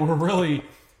 And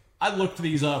I looked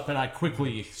these up and I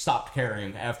quickly stopped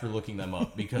caring after looking them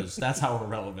up because that's how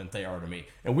irrelevant they are to me.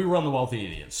 And we run the Wealthy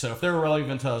Idiots. So if they're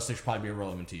irrelevant to us, they should probably be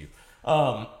irrelevant to you.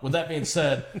 With that being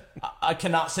said, I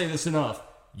cannot say this enough.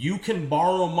 You can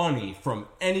borrow money from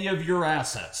any of your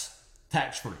assets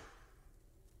tax-free.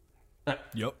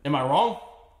 Yep. Am I wrong?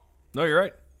 No, you're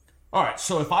right. All right,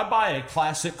 so if I buy a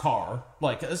classic car,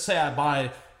 like let's say I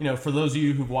buy, for those of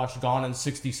you who've watched Gone in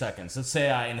 60 Seconds, let's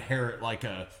say I inherit like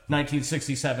a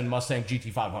 1967 Mustang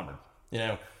GT500.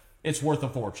 It's worth a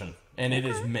fortune, and it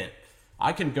is mint.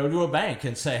 I can go to a bank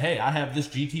and say, hey, I have this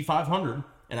GT500,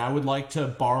 and I would like to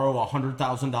borrow a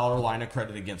 $100,000 line of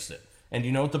credit against it. And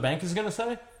you know what the bank is going to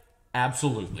say?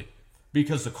 Absolutely.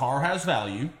 Because the car has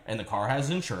value and the car has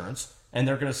insurance, and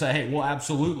they're going to say, hey, we'll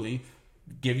absolutely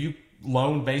give you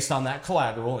loan based on that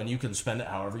collateral, and you can spend it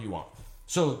however you want.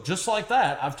 So just like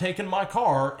that, I've taken my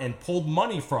car and pulled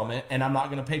money from it, and I'm not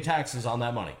going to pay taxes on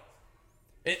that money.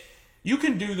 You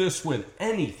can do this with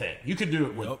anything. You can do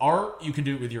it with art. You can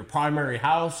do it with your primary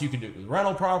house. You can do it with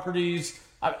rental properties.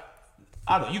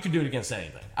 You can do it against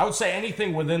anything. I would say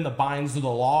anything within the binds of the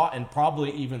law, and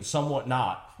probably even somewhat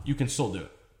not, you can still do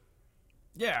it.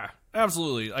 Yeah,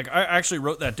 absolutely. Like, I actually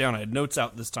wrote that down. I had notes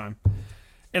out this time.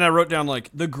 And I wrote down, like,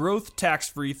 the growth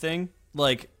tax-free thing,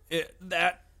 like,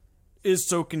 that is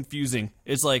so confusing.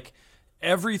 It's like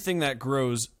everything that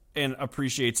grows and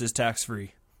appreciates is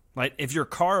tax-free. Like, if your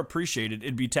car appreciated,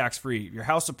 it'd be tax-free. If your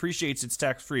house appreciates, it's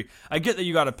tax-free. I get that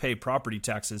you got to pay property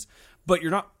taxes, but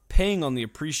you're not paying on the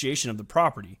appreciation of the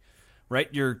property,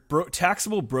 right? Your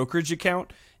taxable brokerage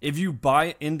account, if you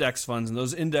buy index funds and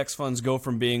those index funds go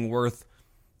from being worth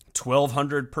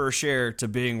 $1,200 per share to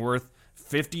being worth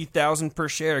 $50,000 per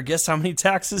share, guess how many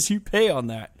taxes you pay on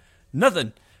that?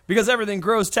 Nothing, because everything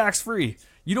grows tax-free.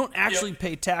 You don't actually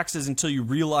pay taxes until you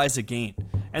realize a gain.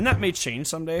 And that may change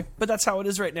someday, but that's how it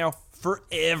is right now for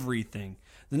everything.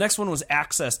 The next one was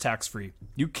access tax-free.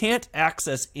 You can't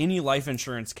access any life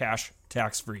insurance cash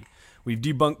tax-free. We've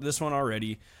debunked this one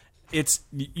already.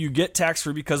 You get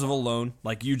tax-free because of a loan,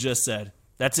 like you just said.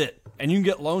 That's it. And you can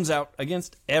get loans out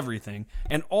against everything.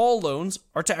 And all loans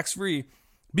are tax-free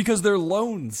because they're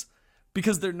loans.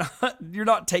 Because you're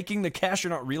not taking the cash,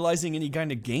 you're not realizing any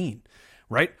kind of gain,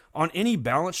 right? On any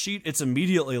balance sheet, it's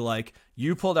immediately like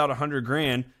you pulled out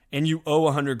 $100,000 and you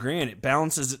owe $100,000. It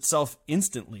balances itself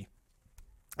instantly.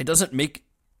 It doesn't make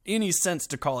any sense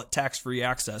to call it tax-free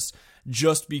access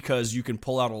just because you can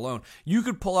pull out a loan. You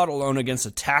could pull out a loan against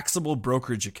a taxable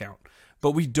brokerage account,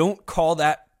 but we don't call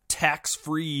that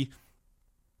tax-free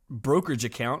brokerage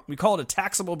account. We call it a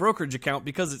taxable brokerage account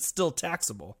because it's still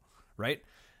taxable, right?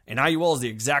 And IUL is the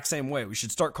exact same way. We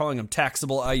should start calling them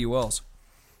taxable IULs.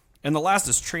 And the last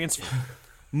is transfer.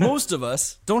 Most of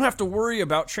us don't have to worry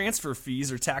about transfer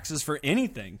fees or taxes for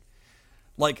anything.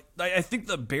 Like, I think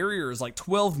the barrier is like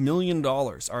 $12 million.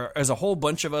 As a whole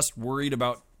bunch of us worried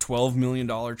about $12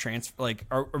 million transfer? Like,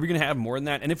 are we going to have more than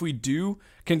that? And if we do,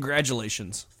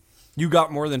 congratulations. You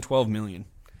got more than 12 million,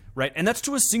 right? And that's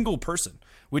to a single person,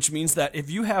 which means that if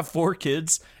you have 4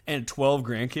 kids and 12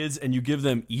 grandkids and you give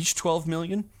them each 12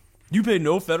 million, you pay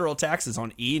no federal taxes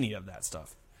on any of that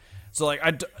stuff. So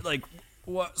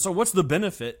so what's the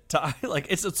benefit to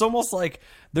it's almost like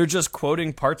they're just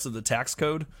quoting parts of the tax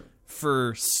code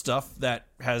for stuff that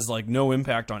has like no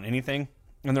impact on anything.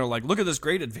 And they're like, look at this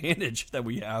great advantage that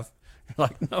we have. You're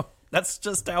like, no, that's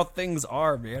just how things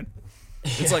are, man.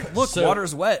 It's like, look,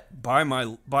 water's wet. Buy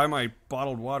my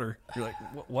bottled water. You're like,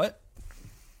 what?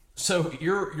 So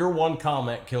your one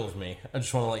comment kills me. I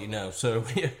just want to let you know. So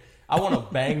I want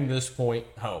to bang this point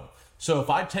home. So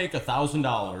if I take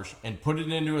 $1,000 and put it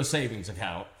into a savings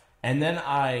account, and then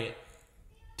I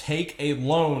take a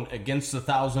loan against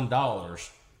 $1,000,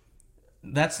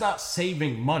 that's not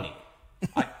saving money.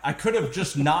 I could have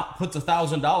just not put the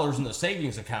 $1,000 in the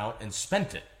savings account and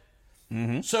spent it.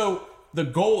 Mm-hmm. So the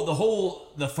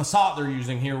goal, the facade they're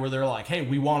using here where they're like, hey,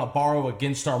 we want to borrow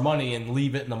against our money and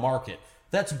leave it in the market.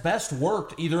 That's best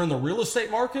worked either in the real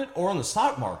estate market or in the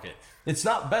stock market. It's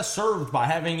not best served by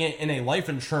having it in a life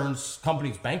insurance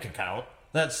company's bank account.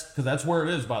 Because that's where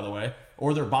it is, by the way.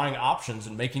 Or they're buying options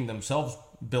and making themselves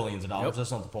billions of dollars. Yep.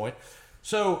 That's not the point.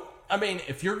 So, I mean,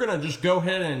 if you're going to just go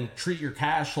ahead and treat your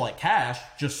cash like cash,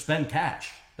 just spend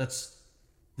cash. That's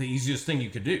the easiest thing you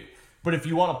could do. But if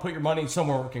you want to put your money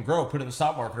somewhere where it can grow, put it in the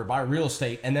stock market or buy real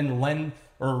estate and then lend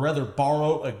or rather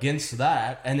borrow against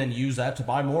that and then use that to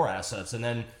buy more assets and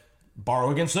then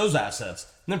borrow against those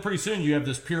assets. And then pretty soon you have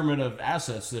this pyramid of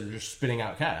assets that are just spitting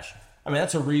out cash. I mean,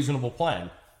 that's a reasonable plan.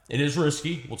 It is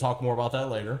risky. We'll talk more about that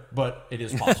later, but it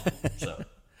is possible. So,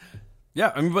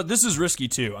 yeah, I mean, but this is risky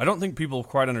too. I don't think people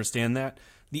quite understand that.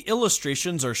 The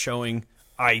illustrations are showing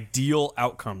ideal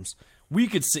outcomes. We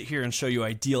could sit here and show you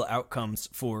ideal outcomes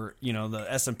for, the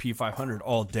S&P 500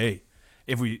 all day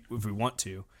if we want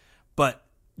to. But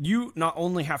you not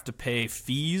only have to pay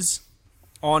fees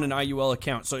on an IUL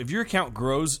account. So if your account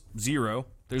grows 0,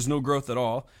 there's no growth at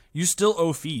all, you still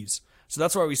owe fees. So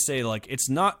that's why we say, it's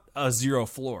not a 0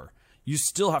 floor. You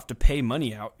still have to pay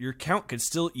money out. Your account could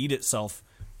still eat itself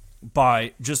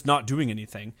by just not doing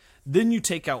anything. Then you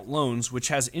take out loans, which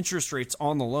has interest rates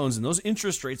on the loans, and those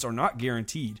interest rates are not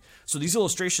guaranteed. So these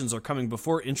illustrations are coming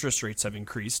before interest rates have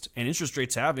increased, and interest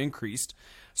rates have increased.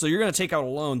 So you're going to take out a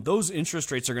loan. Those interest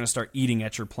rates are going to start eating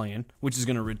at your plan, which is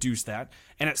going to reduce that.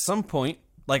 And at some point,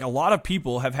 a lot of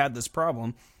people have had this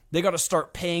problem, they got to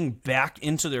start paying back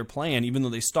into their plan, even though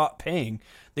they stopped paying.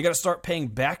 They got to start paying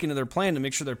back into their plan to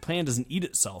make sure their plan doesn't eat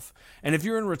itself. And if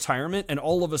you're in retirement and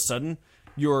all of a sudden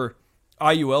your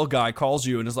IUL guy calls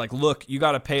you and is like, look, you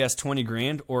got to pay us 20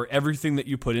 grand or everything that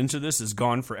you put into this is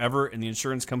gone forever and the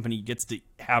insurance company gets to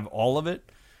have all of it,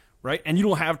 right? And you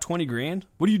don't have 20 grand,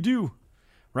 what do?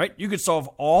 Right? You could solve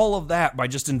all of that by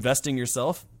just investing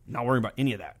yourself, not worrying about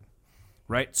any of that,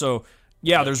 right? So,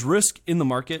 yeah, there's risk in the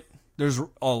market. There's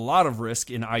a lot of risk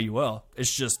in IUL.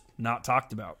 It's just not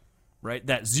talked about, right?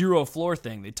 That 0 floor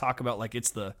thing, they talk about like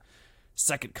it's the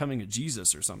second coming of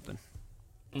Jesus or something.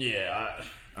 Yeah.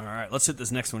 All right, let's hit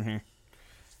this next one here.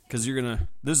 Because you're going to...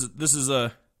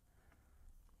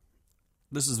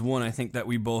 This is one I think that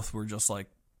we both were just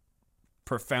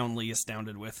profoundly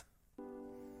astounded with.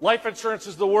 Life insurance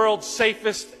is the world's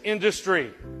safest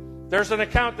industry. There's an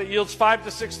account that yields 5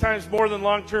 to 6 times more than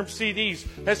long-term CDs,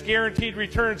 has guaranteed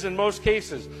returns in most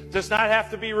cases, does not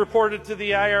have to be reported to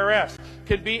the IRS,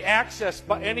 can be accessed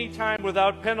by any time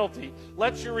without penalty,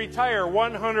 lets you retire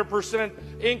 100%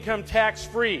 income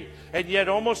tax-free, and yet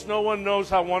almost no one knows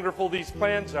how wonderful these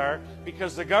plans are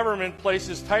because the government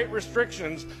places tight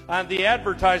restrictions on the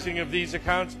advertising of these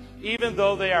accounts, even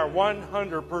though they are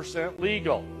 100%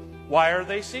 legal. Why are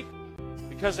they secret?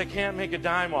 Because they can't make a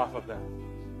dime off of them.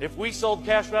 If we sold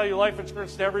cash value life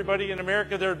insurance to everybody in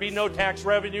America, there would be no tax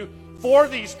revenue for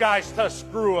these guys to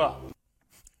screw up.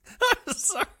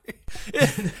 Sorry.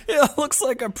 It looks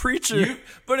like a preacher,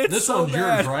 but it's this so one's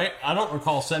bad. yours, right? I don't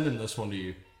recall sending this one to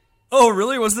you. Oh,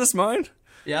 really? Was this mine?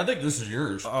 Yeah, I think this is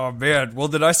yours. Oh, man. Well,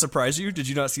 did I surprise you? Did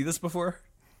you not see this before?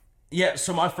 Yeah,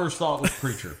 so my first thought was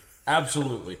preacher.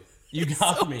 Absolutely. You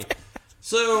got me.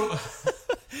 So...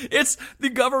 It's the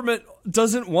government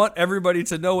doesn't want everybody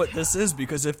to know what this is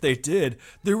because if they did,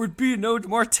 there would be no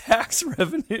more tax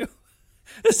revenue.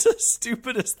 It's the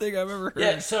stupidest thing I've ever heard.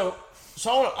 Yeah, so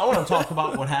I want to talk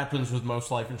about what happens with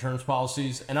most life insurance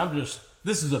policies, and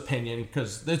this is opinion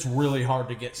because it's really hard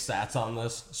to get stats on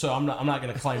this, so I'm not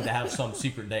going to claim to have some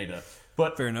secret data.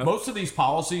 But fair enough. Most of these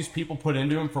policies, people put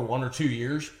into them for 1 or 2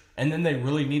 years, and then they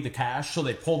really need the cash, so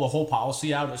they pull the whole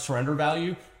policy out at surrender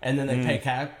value, and then they pay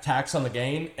tax on the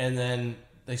gain, and then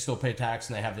they still pay tax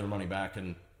and they have their money back,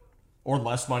 or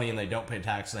less money and they don't pay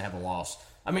tax and they have a loss.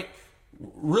 I mean,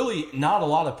 really not a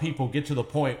lot of people get to the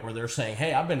point where they're saying,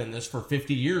 hey, I've been in this for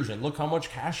 50 years and look how much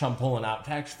cash I'm pulling out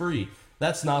tax-free.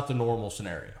 That's not the normal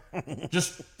scenario.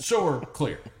 Just so we're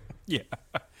clear. Yeah.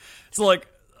 So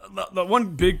the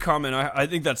one big comment, I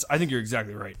think you're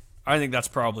exactly right. I think that's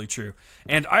probably true.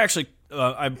 And I actually,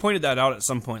 I pointed that out at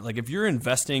some point. If you're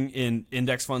investing in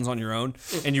index funds on your own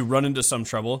and you run into some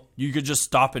trouble, you could just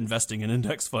stop investing in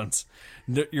index funds.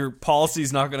 Your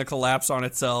policy's not going to collapse on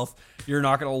itself. You're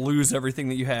not going to lose everything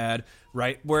that you had,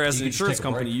 right? Whereas an insurance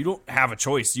company, you don't have a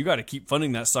choice. You got to keep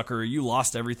funding that sucker or you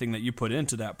lost everything that you put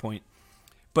into that point.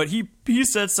 But he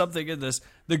said something in this.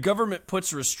 The government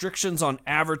puts restrictions on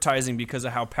advertising because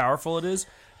of how powerful it is.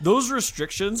 Those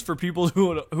restrictions, for people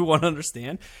who want to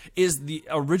understand, is the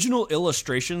original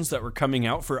illustrations that were coming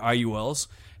out for IULs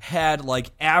had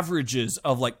like averages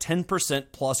of like 10%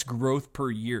 plus growth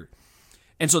per year.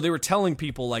 And so they were telling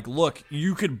people like, look,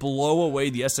 you could blow away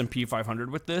the S&P 500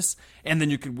 with this, and then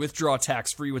you could withdraw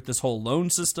tax-free with this whole loan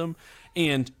system.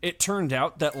 And it turned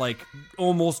out that like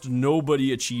almost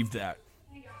nobody achieved that.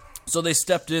 So they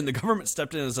stepped in, the government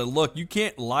stepped in and said, look, you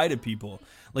can't lie to people.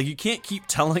 Like, you can't keep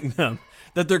telling them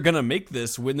that they're going to make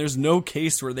this when there's no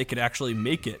case where they could actually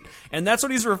make it. And that's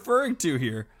what he's referring to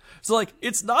here. So, like,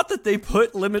 it's not that they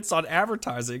put limits on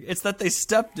advertising. It's that they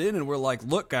stepped in and were like,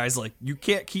 look, guys, like, you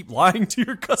can't keep lying to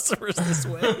your customers this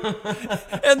way.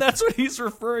 And that's what he's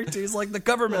referring to. He's like, the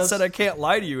government said I can't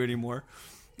lie to you anymore.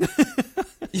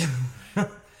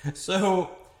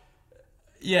 So,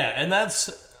 yeah, and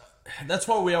that's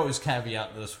why we always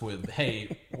caveat this with,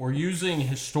 hey, we're using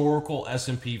historical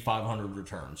S&P 500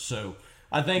 returns. So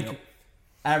I think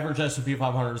average S&P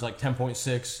 500 is like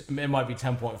 10.6. It might be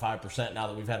 10.5% now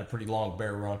that we've had a pretty long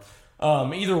bear run.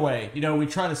 Either way, we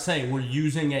try to say we're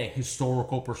using a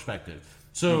historical perspective.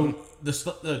 So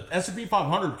the S&P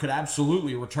 500 could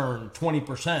absolutely return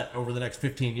 20% over the next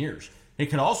 15 years. It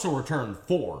could also return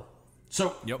 4%.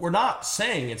 So we're not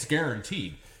saying it's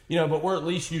guaranteed. But we're at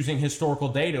least using historical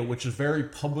data, which is very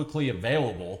publicly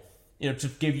available, to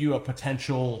give you a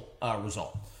potential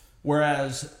result.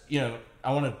 Whereas,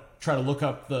 I want to try to look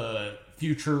up the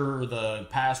future, the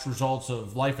past results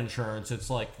of life insurance. It's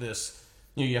like this,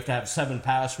 you have to have 7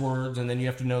 passwords, and then you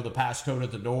have to know the passcode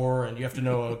at the door, and you have to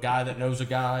know a guy that knows a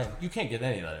guy. You can't get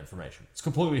any of that information. It's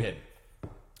completely hidden.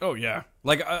 Oh, yeah.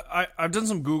 Like, I've done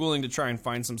some Googling to try and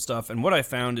find some stuff, and what I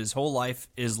found is whole life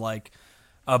is like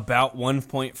about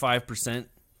 1.5%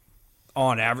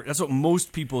 on average. That's what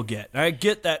most people get. And I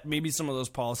get that maybe some of those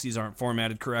policies aren't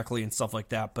formatted correctly and stuff like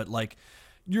that, but like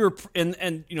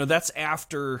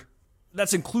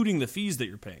that's including the fees that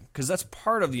you're paying, because that's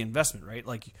part of the investment, right?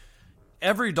 Like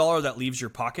every dollar that leaves your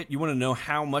pocket, you want to know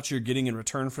how much you're getting in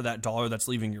return for that dollar that's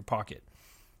leaving your pocket.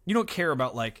 You don't care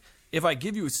about like, if I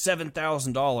give you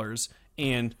 $7,000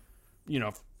 and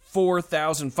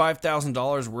 $4,000,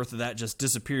 $5,000 worth of that just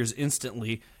disappears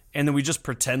instantly, and then we just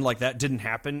pretend like that didn't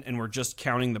happen and we're just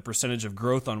counting the percentage of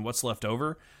growth on what's left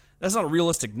over. That's not a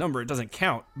realistic number. It doesn't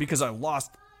count because I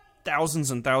lost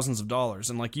thousands and thousands of dollars.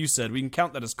 And like you said, we can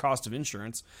count that as cost of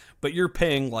insurance, but you're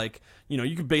paying like,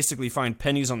 you could basically find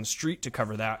pennies on the street to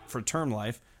cover that for term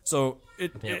life. So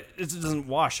it doesn't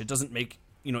wash. It doesn't make,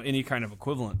 any kind of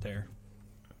equivalent there.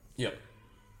 Yep.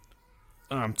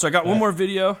 So I got one more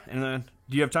video, and then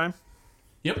do you have time?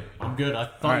 Yep, I'm good. I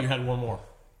thought you had one more.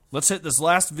 Let's hit this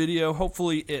last video.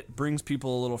 Hopefully it brings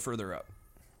people a little further up.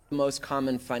 The most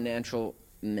common financial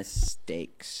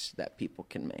mistakes that people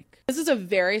can make. This is a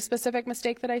very specific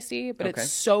mistake that I see, but it's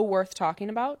so worth talking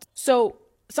about. So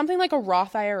something like a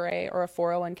Roth IRA or a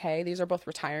 401k, these are both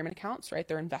retirement accounts, right?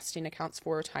 They're investing accounts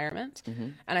for retirement.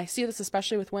 And I see this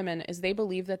especially with women, is they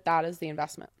believe that that is the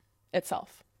investment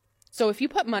itself. So if you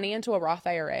put money into a Roth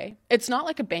IRA, it's not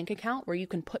like a bank account where you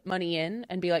can put money in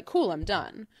and be like, cool, I'm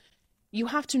done. You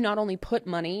have to not only put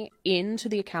money into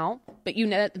the account, but you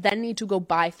then need to go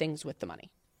buy things with the money.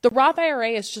 The Roth IRA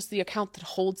is just the account that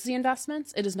holds the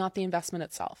investments. It is not the investment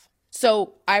itself.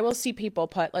 So I will see people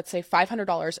put, let's say,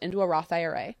 $500 into a Roth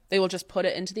IRA. They will just put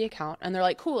it into the account and they're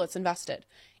like, cool, it's invested.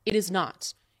 It is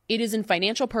not. It is in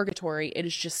financial purgatory. It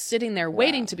is just sitting there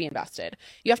waiting to be invested.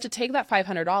 You have to take that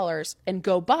 $500 and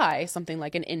go buy something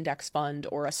like an index fund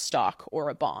or a stock or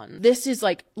a bond. This is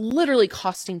like literally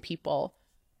costing people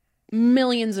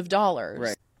millions of dollars.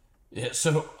 Right. Yeah,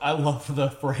 so I love the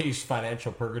phrase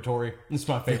financial purgatory. It's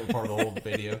my favorite part of the whole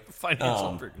video.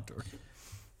 Financial purgatory.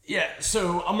 Yeah,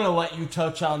 so I'm gonna let you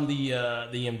touch on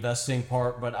the investing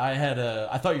part, but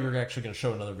I thought you were actually gonna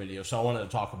show another video, so I wanted to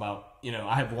talk about,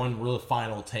 I have one real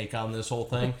final take on this whole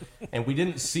thing, and we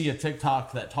didn't see a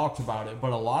TikTok that talked about it,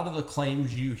 but a lot of the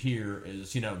claims you hear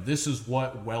is, this is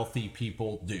what wealthy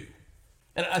people do,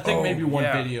 and I think maybe one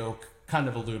video kind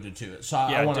of alluded to it, so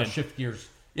I want to shift gears.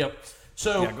 Yep.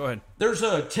 So go ahead. There's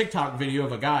a TikTok video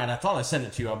of a guy, and I thought I sent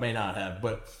it to you. I may not have,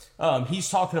 but he's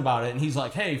talking about it, and he's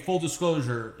like, hey, full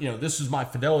disclosure, this is my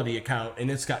Fidelity account,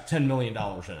 and it's got $10 million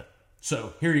in it.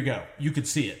 So here you go. You could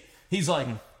see it. He's like,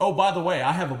 oh, by the way,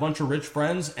 I have a bunch of rich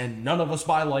friends, and none of us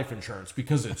buy life insurance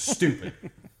because it's stupid.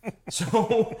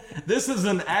 So this is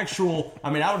an actual,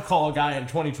 I would call a guy in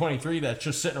 2023 that's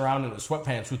just sitting around in his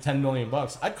sweatpants with $10 million.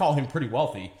 I'd call him pretty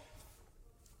wealthy.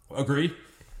 Agreed?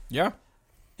 Yeah.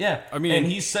 Yeah, I mean, and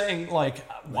he's saying, like,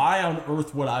 why on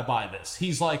earth would I buy this?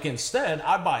 He's like, instead,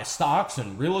 I buy stocks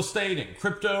and real estate and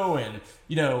crypto and,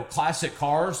 you know, classic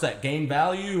cars that gain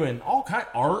value and all kind of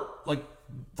art, like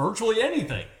virtually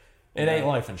anything. It ain't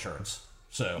life insurance.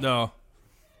 So no.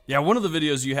 Yeah, one of the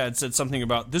videos you had said something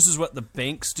about this is what the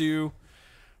banks do,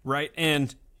 right?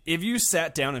 And if you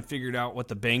sat down and figured out what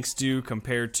the banks do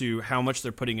compared to how much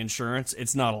they're putting insurance,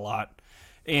 it's not a lot.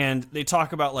 And they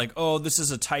talk about like, oh, this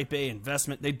is a type A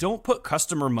investment. They don't put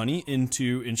customer money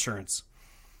into insurance.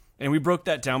 And we broke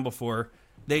that down before.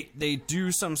 They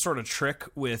do some sort of trick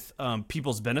with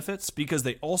people's benefits because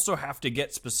they also have to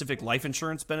get specific life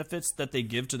insurance benefits that they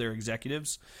give to their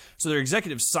executives. So their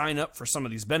executives sign up for some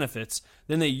of these benefits.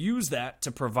 Then they use that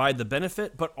to provide the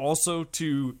benefit, but also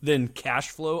to then cash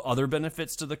flow other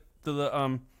benefits to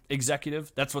the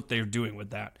executive. That's what they're doing with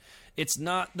that. It's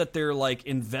not that they're like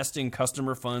investing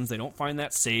customer funds. They don't find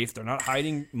that safe. They're not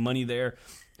hiding money there.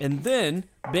 And then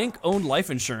bank-owned life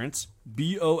insurance,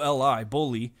 BOLI,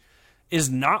 BOLI, is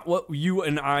not what you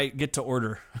and I get to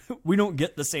order. We don't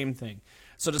get the same thing.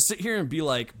 So to sit here and be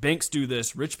like, banks do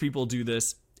this, rich people do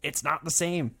this, it's not the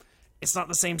same. It's not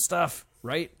the same stuff,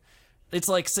 right? It's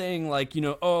like saying like, you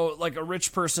know, oh, like a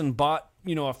rich person bought,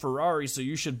 you know, a Ferrari, so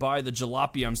you should buy the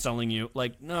jalopy I'm selling you.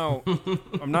 Like, no,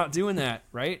 I'm not doing that,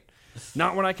 right?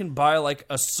 Not when I can buy like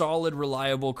a solid,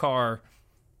 reliable car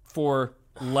for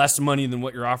less money than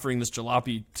what you're offering this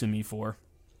jalopy to me for.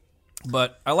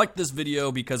 But I liked this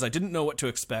video because I didn't know what to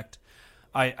expect.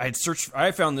 I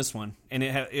found this one, and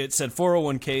it said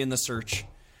 401k in the search,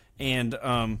 and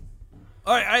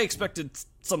I expected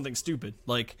something stupid,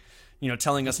 like, you know,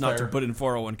 telling us not to put in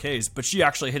 401ks, but she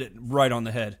actually hit it right on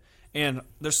the head. And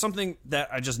there's something that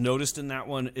I just noticed in that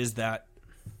one is that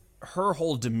her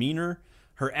whole demeanor,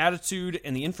 her attitude,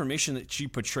 and the information that she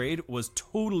portrayed was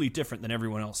totally different than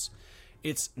everyone else.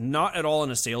 It's not at all in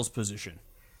a sales position.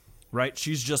 Right?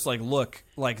 She's just like, look,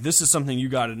 like this is something you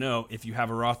got to know if you have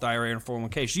a Roth IRA and a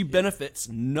 401k. She benefits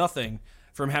nothing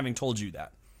from having told you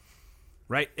that.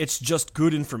 Right? It's just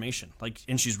good information. Like,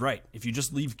 and she's right. If you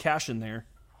just leave cash in there,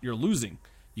 you're losing.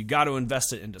 You got to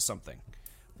invest it into something.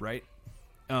 Right?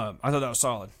 I thought that was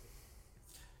solid.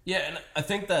 Yeah, and I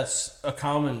think that's a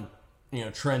common, you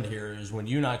know, trend here is when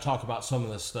you and I talk about some of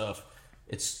this stuff,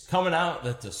 it's coming out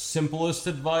that the simplest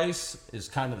advice is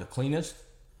kind of the cleanest.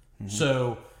 Mm-hmm.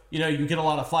 So, you know, you get a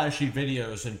lot of flashy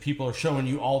videos and people are showing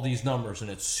you all these numbers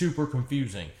and it's super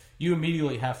confusing. You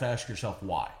immediately have to ask yourself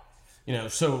why. You know,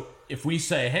 so if we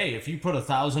say, hey, if you put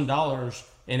 $1,000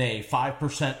 in a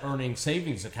 5% earning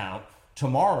savings account,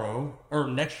 tomorrow or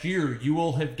next year, you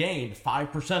will have gained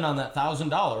 5% on that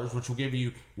 $1,000, which will give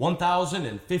you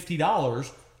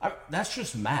 $1,050. That's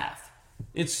just math.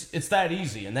 It's that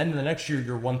easy. And then the next year,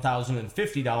 your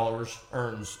 $1,050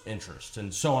 earns interest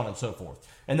and so on and so forth.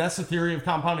 And that's the theory of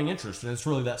compounding interest. And it's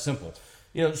really that simple.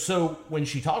 You know, so when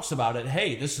she talks about it,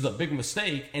 hey, this is a big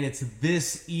mistake and it's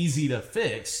this easy to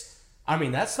fix. I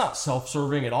mean, that's not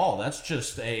self-serving at all. That's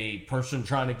just a person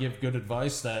trying to give good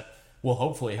advice that will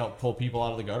hopefully help pull people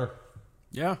out of the gutter.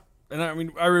 Yeah. And I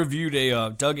mean, I reviewed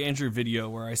a Doug Andrew video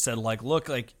where I said, like, look,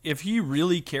 like, if he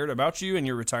really cared about you and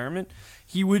your retirement,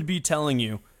 he would be telling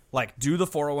you, like, do the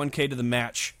 401k to the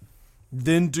match,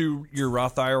 then do your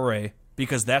Roth IRA,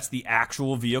 because that's the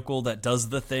actual vehicle that does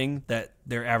the thing that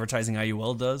their advertising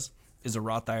IUL does, is a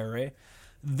Roth IRA.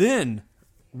 Then,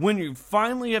 when you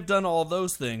finally have done all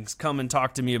those things, come and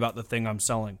talk to me about the thing I'm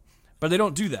selling. But they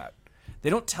don't do that. They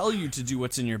don't tell you to do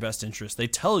what's in your best interest. They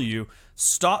tell you,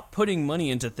 stop putting money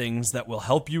into things that will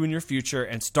help you in your future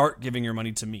and start giving your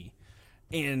money to me.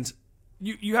 And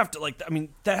you have to, like, I mean,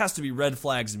 that has to be red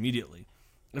flags immediately.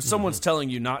 If someone's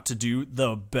telling you not to do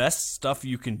the best stuff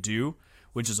you can do,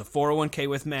 which is a 401k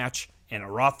with match and a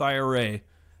Roth IRA,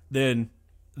 then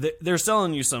they're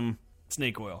selling you some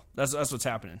snake oil. That's what's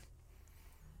happening.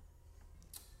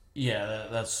 Yeah,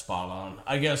 that's spot on.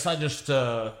 I guess I just,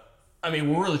 I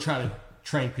mean, we're really trying to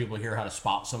train people here how to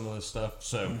spot some of this stuff.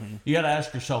 So you got to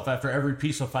ask yourself after every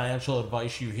piece of financial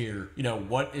advice you hear, you know,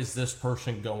 what is this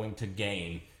person going to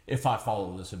gain if I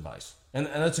follow this advice? And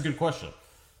that's a good question.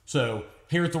 So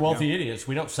here at the Wealthy Idiots,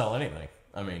 we don't sell anything.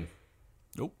 I mean,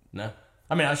 nope. No.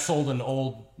 I mean, I sold an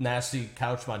old nasty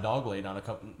couch my dog laid on a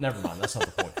couple. Never mind, that's not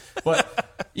the point.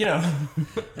 But you know,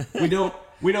 we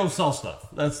don't sell stuff.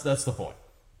 That's the point.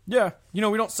 Yeah, you know,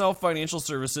 we don't sell financial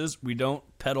services. We don't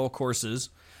peddle courses.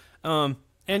 And,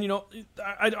 you know,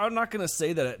 I'm not going to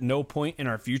say that at no point in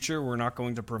our future we're not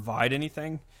going to provide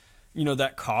anything, you know,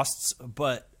 that costs.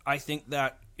 But I think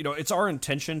that, you know, it's our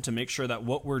intention to make sure that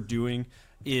what we're doing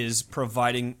is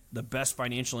providing the best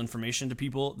financial information to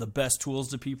people, the best tools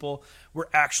to people. We're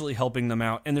actually helping them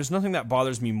out. And there's nothing that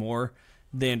bothers me more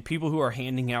than people who are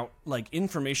handing out like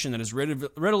information that is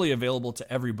readily available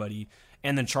to everybody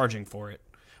and then charging for it,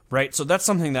 right? So that's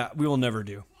something that we will never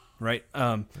do, right?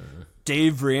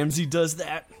 Dave Ramsey does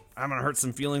that. I'm going to hurt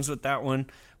some feelings with that one.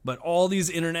 But all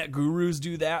these internet gurus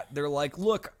do that. They're like,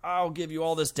 look, I'll give you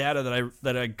all this data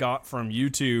that I got from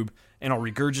YouTube, and I'll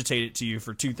regurgitate it to you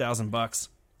for $2,000.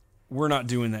 We're not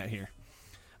doing that here.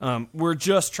 We're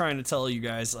just trying to tell you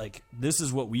guys, like, this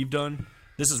is what we've done.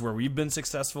 This is where we've been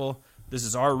successful. This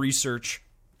is our research,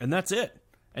 and that's it.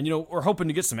 And, you know, we're hoping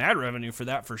to get some ad revenue for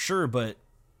that for sure, but,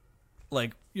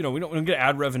 like, you know, we don't get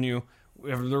ad revenue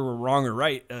whether we're wrong or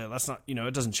right. That's not, you know,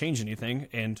 it doesn't change anything,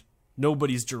 and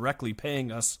nobody's directly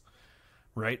paying us,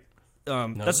 right?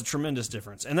 No. That's a tremendous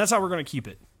difference, and that's how we're going to keep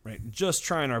it, right? Just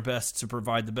trying our best to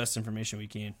provide the best information we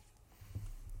can.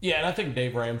 Yeah, and I think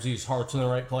Dave Ramsey's heart's in the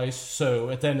right place. So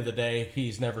at the end of the day,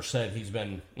 he's never said he's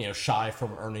been, you know, shy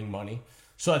from earning money.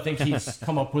 So I think he's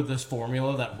come up with this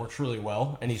formula that works really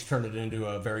well, and he's turned it into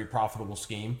a very profitable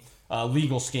scheme,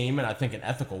 legal scheme, and I think an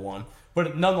ethical one.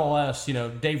 But nonetheless, you know,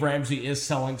 Dave Ramsey is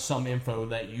selling some info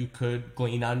that you could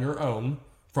glean on your own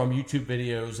from YouTube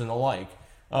videos and the like.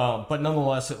 But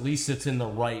nonetheless, at least it's in the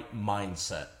right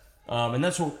mindset. And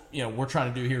that's what, you know, we're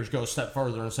trying to do here is go a step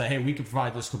further and say, hey, we can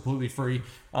provide this completely free.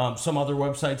 Some other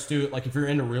websites do it. Like if you're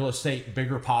into real estate,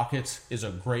 Bigger Pockets is a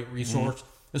great resource,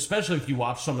 especially if you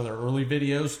watch some of their early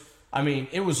videos. I mean,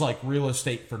 it was like real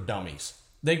estate for dummies.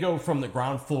 They go from the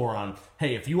ground floor on,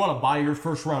 hey, if you want to buy your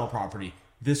first rental property,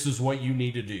 this is what you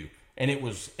need to do. And it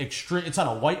was extreme. It's on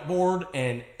a whiteboard,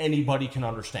 and anybody can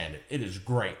understand it. It is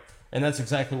great. And that's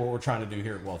exactly what we're trying to do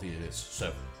here at Wealthy It Is.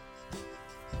 So,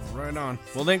 right on.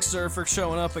 Well, thanks, sir, for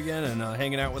showing up again and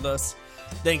hanging out with us.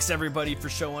 Thanks, everybody, for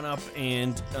showing up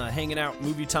and hanging out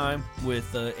movie time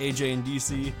with AJ and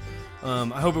DC.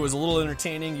 I hope it was a little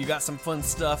entertaining. You got some fun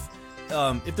stuff.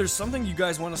 If there's something you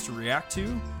guys want us to react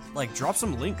to, like, drop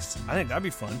some links. I think that'd be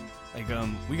fun. Like,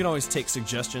 we can always take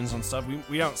suggestions on stuff.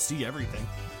 We don't see everything.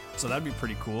 So that'd be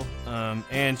pretty cool.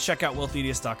 And check out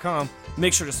wealthyidiots.com.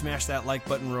 Make sure to smash that like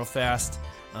button real fast.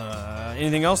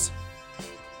 Anything else?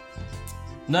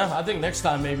 No, I think next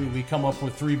time maybe we come up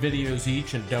with 3 videos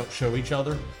each and don't show each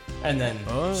other, and then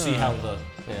see how the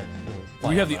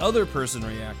we have the other person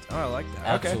react. Oh, I like that.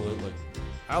 Absolutely. Okay.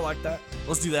 I like that.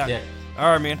 Let's do that. Yeah.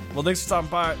 All right, man. Well, thanks for stopping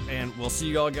by, and we'll see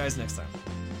you all guys next time.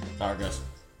 All right, guys.